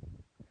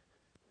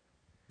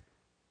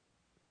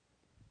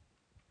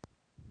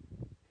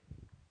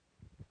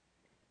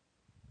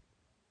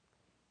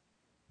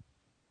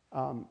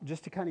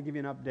 Just to kind of give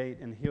you an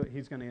update, and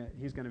he's going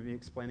to be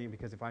explaining,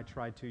 because if I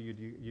tried to,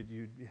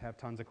 you'd have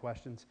tons of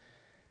questions.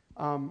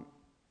 A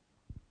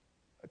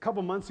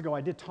couple months ago,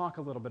 I did talk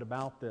a little bit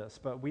about this,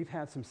 but we've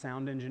had some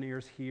sound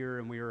engineers here,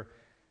 and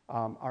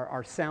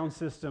our sound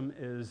system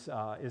is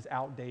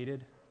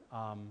outdated.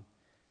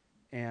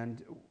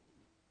 And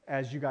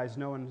as you guys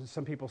know, and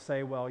some people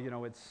say, well,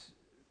 it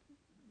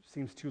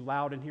seems too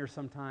loud in here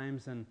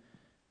sometimes, and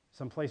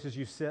some places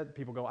you sit,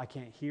 people go, I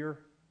can't hear.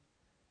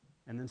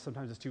 And then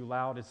sometimes it's too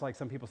loud. It's like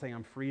some people saying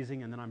I'm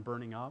freezing and then I'm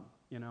burning up,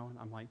 and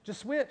I'm like, just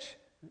switch.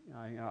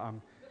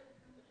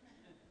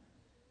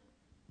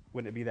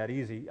 Wouldn't it be that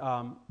easy?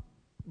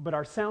 But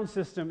our sound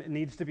system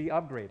needs to be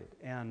upgraded,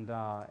 and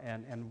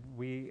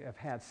we have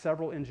had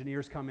several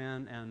engineers come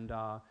in, and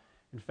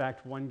In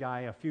fact, one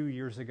guy a few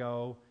years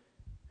ago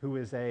who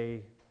is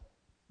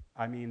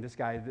this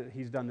guy,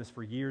 he's done this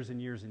for years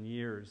and years and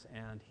years,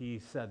 and he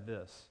said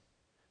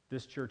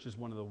this church is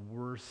one of the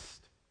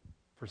worst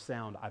for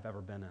sound I've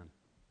ever been in.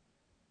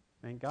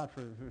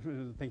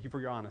 Thank you for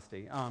your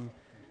honesty.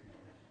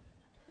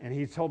 And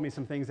he told me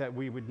some things that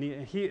we would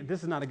need.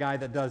 This is not a guy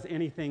that does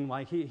anything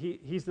like,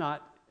 he's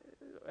not,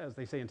 as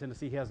they say in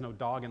Tennessee, he has no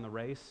dog in the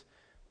race.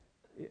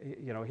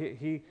 He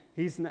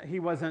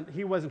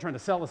wasn't trying to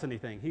sell us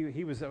anything.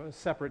 He was a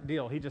separate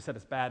deal. He just said,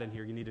 it's bad in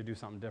here. You need to do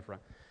something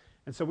different.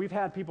 And so we've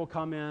had people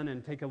come in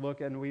and take a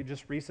look, and we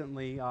just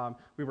recently,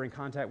 we were in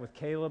contact with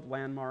Caleb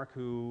Landmark,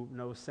 who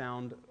knows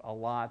sound a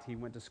lot. He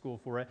went to school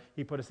for it.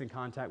 He put us in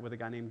contact with a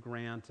guy named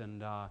Grant,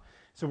 and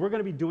so we're going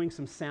to be doing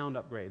some sound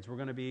upgrades. We're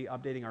going to be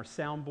updating our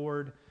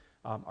soundboard,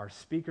 our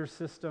speaker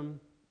system.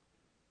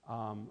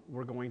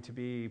 We're going to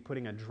be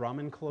putting a drum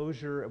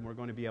enclosure, and we're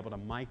going to be able to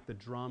mic the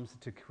drums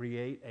to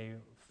create a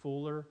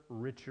fuller,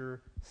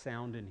 richer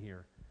sound in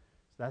here.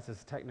 So that's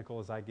as technical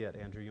as I get.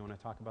 Andrew, you want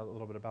to talk about a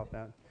little bit about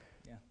that?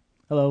 Yeah.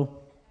 Hello.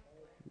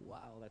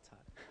 Wow, that's hot.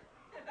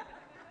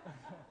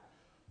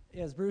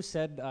 As Bruce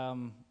said,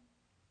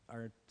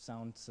 our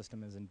sound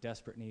system is in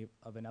desperate need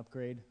of an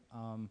upgrade.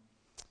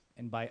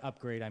 And by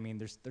upgrade, I mean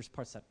there's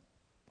parts that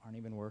aren't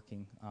even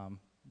working.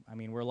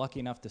 We're lucky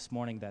enough this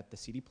morning that the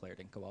CD player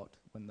didn't go out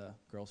when the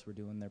girls were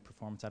doing their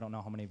performance. I don't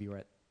know how many of you were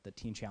at the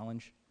Teen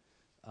Challenge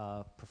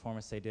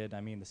performance they did.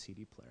 The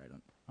CD player,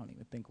 I don't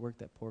even think worked.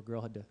 That poor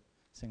girl had to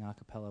sing a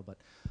cappella. But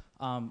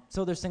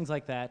so there's things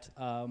like that.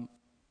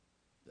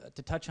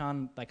 To touch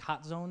on like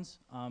hot zones,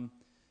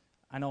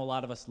 I know a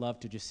lot of us love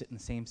to just sit in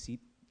the same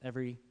seat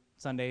every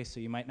Sunday, so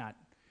you might not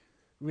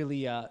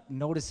really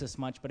notice this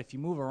much. But if you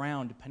move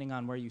around, depending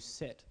on where you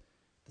sit,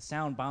 the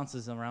sound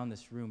bounces around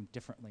this room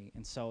differently.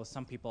 And so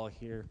some people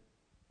here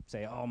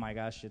say, oh my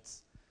gosh,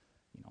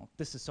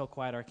 this is so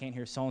quiet, or I can't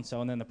hear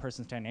so-and-so, and then the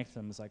person standing next to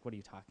them is like, what are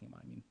you talking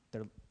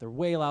about? They're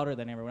way louder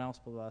than everyone else,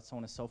 blah, blah, so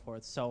on and so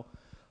forth. So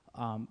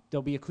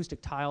there'll be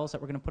acoustic tiles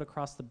that we're going to put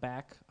across the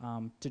back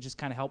to just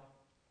kind of help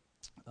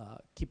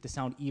keep the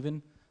sound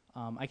even.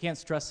 I can't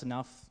stress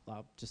enough,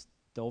 just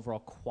the overall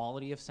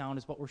quality of sound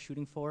is what we're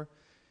shooting for.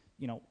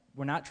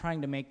 We're not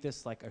trying to make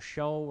this like a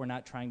show. We're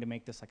not trying to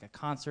make this like a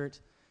concert.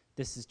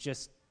 This is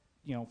just,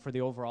 for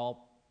the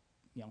overall,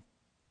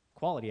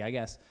 quality, I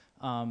guess.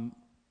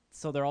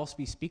 So there'll also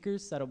be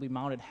speakers that'll be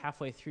mounted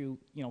halfway through.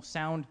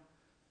 Sound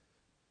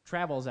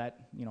travels at,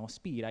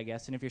 speed, I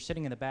guess. And if you're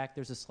sitting in the back,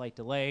 there's a slight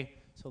delay.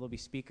 So there'll be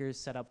speakers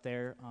set up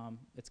there.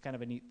 It's kind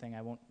of a neat thing.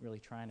 I won't really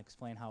try and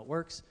explain how it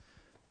works,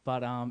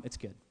 but it's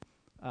good.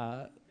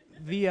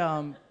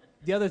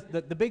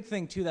 The big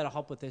thing too that'll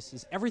help with this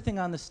is everything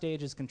on the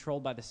stage is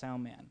controlled by the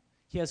sound man.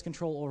 He has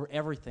control over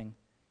everything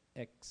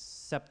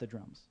except the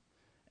drums.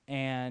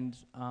 And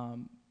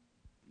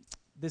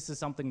this is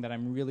something that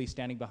I'm really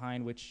standing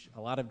behind, which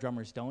a lot of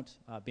drummers don't,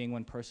 being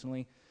one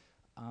personally,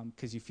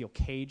 because you feel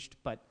caged.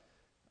 But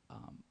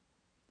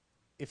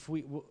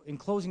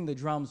enclosing the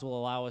drums will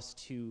allow us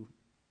to,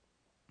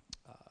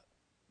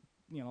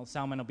 the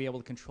sound man will be able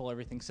to control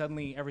everything.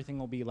 Suddenly, everything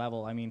will be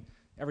level.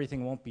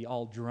 Everything won't be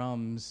all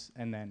drums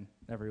and then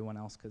everyone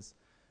else, because,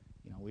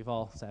 we've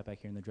all sat back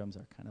here and the drums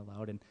are kind of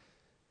loud. And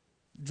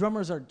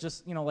drummers are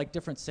just, like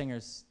different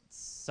singers.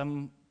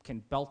 Some can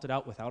belt it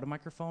out without a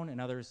microphone, and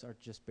others are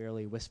just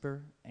barely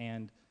whisper.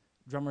 And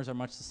drummers are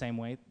much the same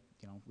way.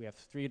 We have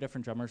 3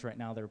 different drummers right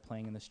now that are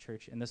playing in this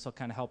church, and this will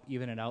kind of help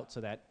even it out so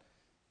that,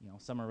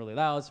 some are really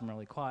loud, some are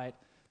really quiet.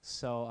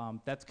 So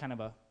that's kind of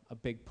a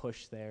big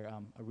push there,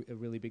 a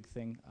really big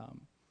thing.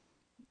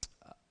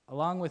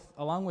 Along with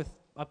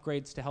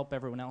upgrades to help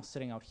everyone else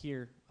sitting out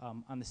here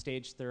on the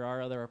stage, there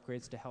are other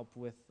upgrades to help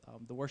with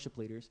the worship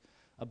leaders.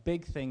 A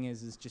big thing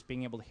is just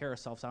being able to hear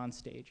ourselves on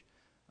stage.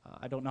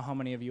 I don't know how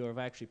many of you have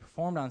actually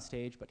performed on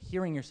stage, but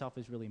hearing yourself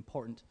is really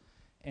important.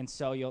 And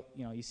so you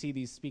see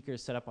these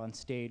speakers set up on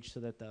stage so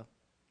that the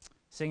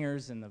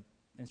singers and the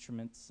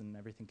instruments and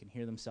everything can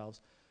hear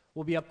themselves.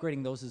 We'll be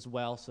upgrading those as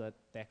well so that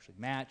they actually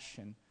match,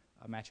 and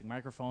matching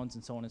microphones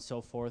and so on and so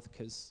forth,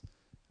 because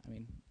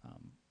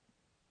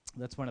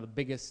that's one of the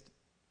biggest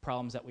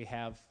problems that we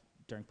have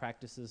during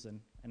practices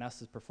and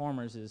us as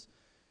performers is,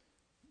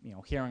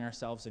 hearing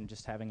ourselves and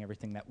just having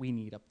everything that we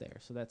need up there.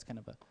 So that's kind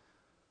of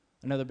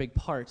another big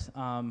part.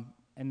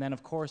 And then,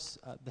 of course,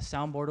 the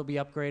soundboard will be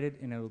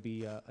upgraded, and it'll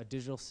be a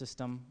digital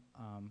system.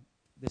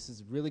 This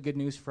is really good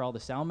news for all the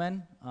sound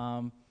men.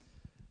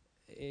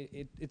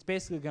 It's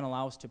basically going to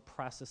allow us to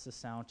process the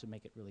sound to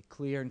make it really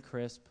clear and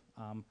crisp.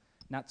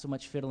 Not so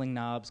much fiddling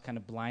knobs, kind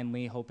of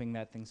blindly hoping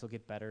that things will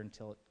get better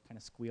until it kind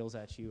of squeals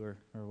at you or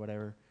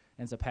whatever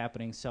ends up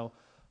happening. So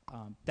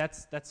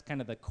that's kind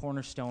of the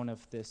cornerstone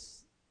of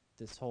this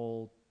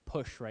whole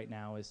push right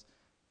now, is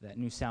that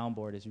new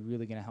soundboard is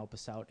really going to help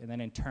us out. And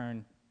then in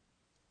turn,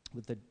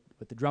 with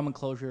the drum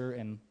enclosure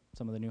and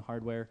some of the new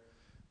hardware,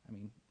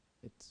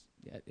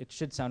 it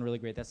should sound really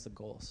great. That's the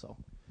goal. So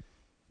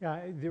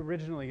yeah,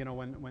 originally,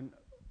 when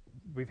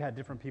we've had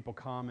different people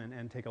come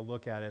and take a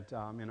look at it,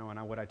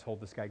 and what I told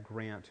this guy,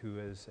 Grant, who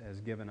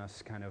has given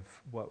us kind of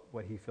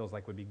what he feels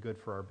like would be good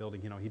for our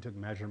building. He took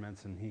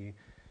measurements, and he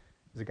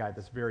is a guy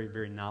that's very,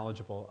 very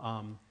knowledgeable.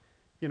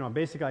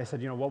 Basically I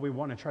said, what we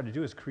want to try to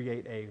do is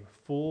create a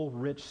full,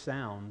 rich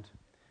sound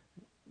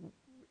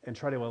and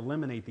try to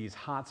eliminate these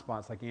hot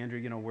spots like Andrew,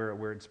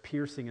 where it's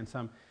piercing in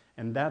some,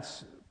 and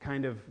that's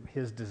kind of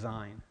his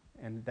design.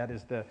 And that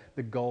is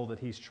the goal that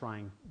he's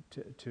trying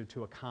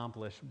to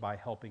accomplish by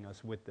helping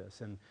us with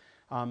this. And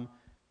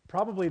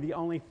probably the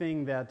only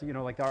thing that,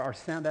 like our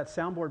sound, that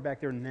soundboard back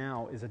there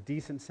now is a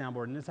decent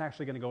soundboard, and it's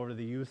actually going to go over to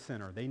the youth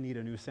center. They need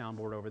a new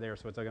soundboard over there,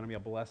 so it's going to be a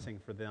blessing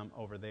for them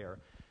over there.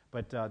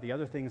 But the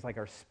other things like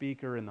our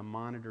speaker and the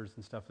monitors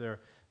and stuff,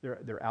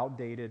 they're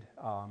outdated,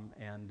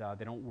 and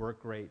they don't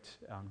work great.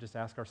 Just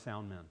ask our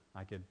sound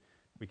men.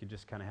 We could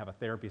just kind of have a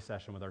therapy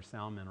session with our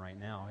sound men right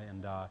now,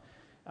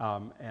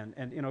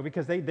 and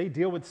because they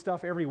deal with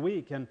stuff every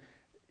week. And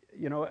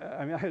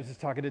I was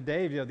just talking to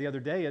Dave the other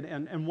day,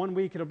 and 1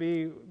 week it'll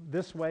be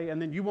this way, and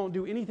then you won't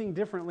do anything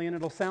differently, and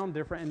it'll sound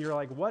different, and you're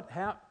like, what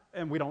happened?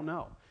 And we don't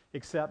know,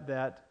 except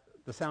that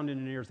the sound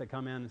engineers that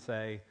come in and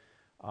say,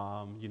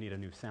 you need a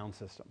new sound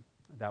system.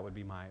 That would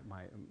be my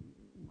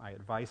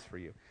advice for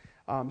you.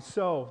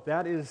 So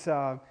that is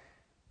the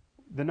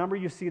number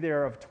you see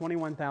there of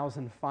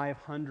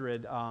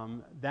 21,500.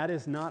 That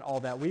is not all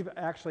that. We've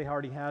actually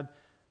already had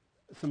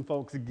some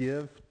folks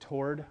give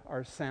toward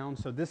our sound,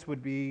 so this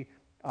would be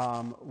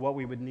what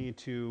we would need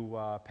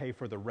to pay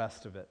for the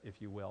rest of it,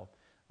 if you will.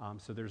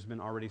 So there's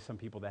been already some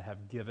people that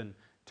have given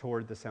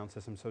toward the sound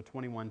system. So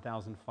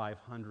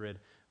 21,500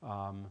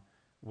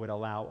 would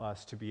allow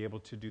us to be able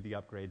to do the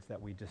upgrades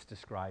that we just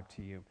described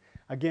to you.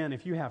 Again,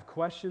 if you have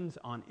questions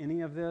on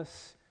any of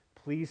this,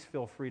 please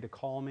feel free to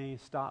call me,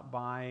 stop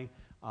by.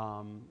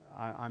 I'm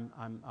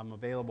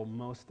available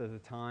most of the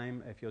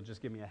time. If you'll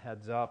just give me a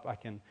heads up, I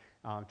can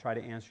try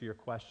to answer your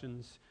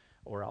questions,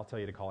 or I'll tell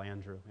you to call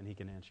Andrew and he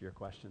can answer your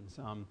questions.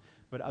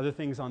 But other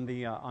things on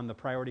the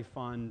Priority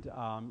Fund,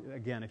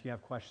 again, if you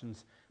have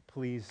questions,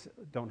 please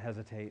don't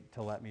hesitate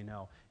to let me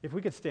know. If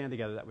we could stand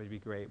together, that would be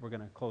great. We're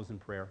going to close in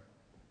prayer.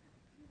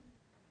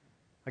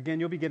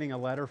 Again, you'll be getting a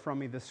letter from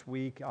me this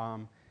week.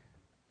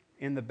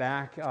 In the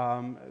back,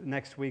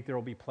 next week, there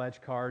will be pledge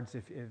cards.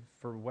 If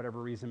for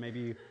whatever reason,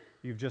 maybe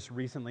you've just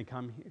recently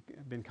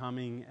been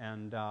coming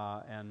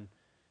and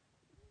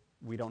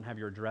we don't have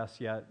your address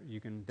yet,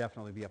 you can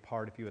definitely be a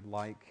part if you would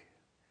like.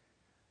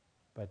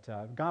 But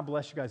God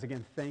bless you guys.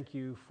 Again, thank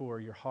you for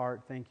your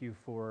heart. Thank you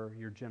for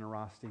your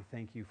generosity.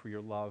 Thank you for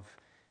your love.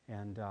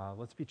 And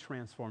let's be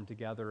transformed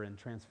together and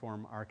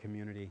transform our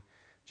community.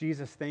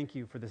 Jesus, thank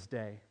you for this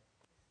day.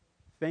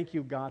 Thank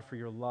you, God, for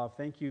your love.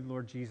 Thank you,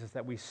 Lord Jesus,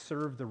 that we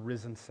serve the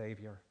risen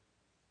Savior.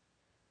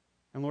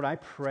 And Lord, I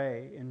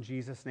pray in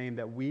Jesus' name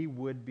that we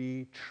would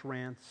be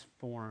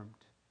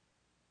transformed.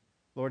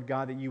 Lord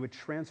God, that you would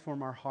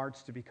transform our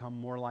hearts to become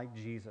more like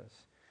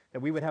Jesus, that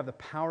we would have the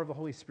power of the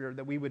Holy Spirit,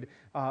 that we would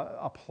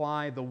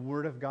apply the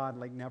Word of God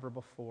like never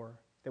before,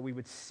 that we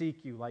would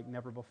seek you like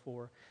never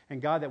before.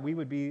 And God, that we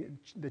would be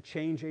the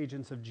change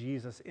agents of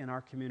Jesus in our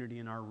community,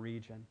 in our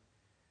region.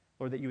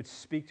 Lord, that you would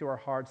speak to our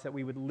hearts, that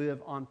we would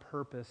live on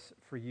purpose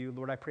for you.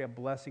 Lord, I pray a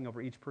blessing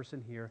over each person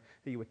here,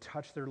 that you would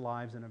touch their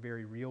lives in a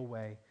very real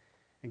way.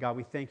 And God,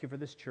 we thank you for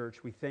this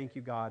church. We thank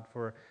you, God,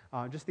 for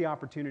just the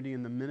opportunity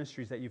and the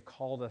ministries that you've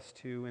called us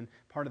to and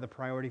part of the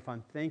Priority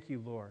Fund. Thank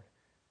you, Lord,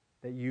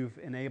 that you've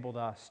enabled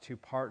us to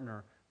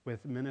partner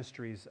with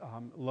ministries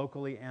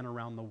locally and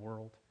around the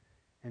world.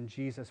 And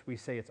Jesus, we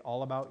say it's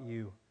all about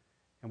you,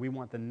 and we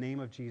want the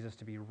name of Jesus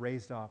to be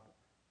raised up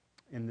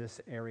in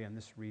this area, in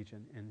this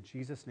region. In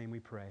Jesus' name we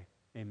pray.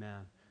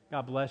 Amen.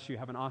 God bless you.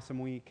 Have an awesome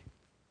week.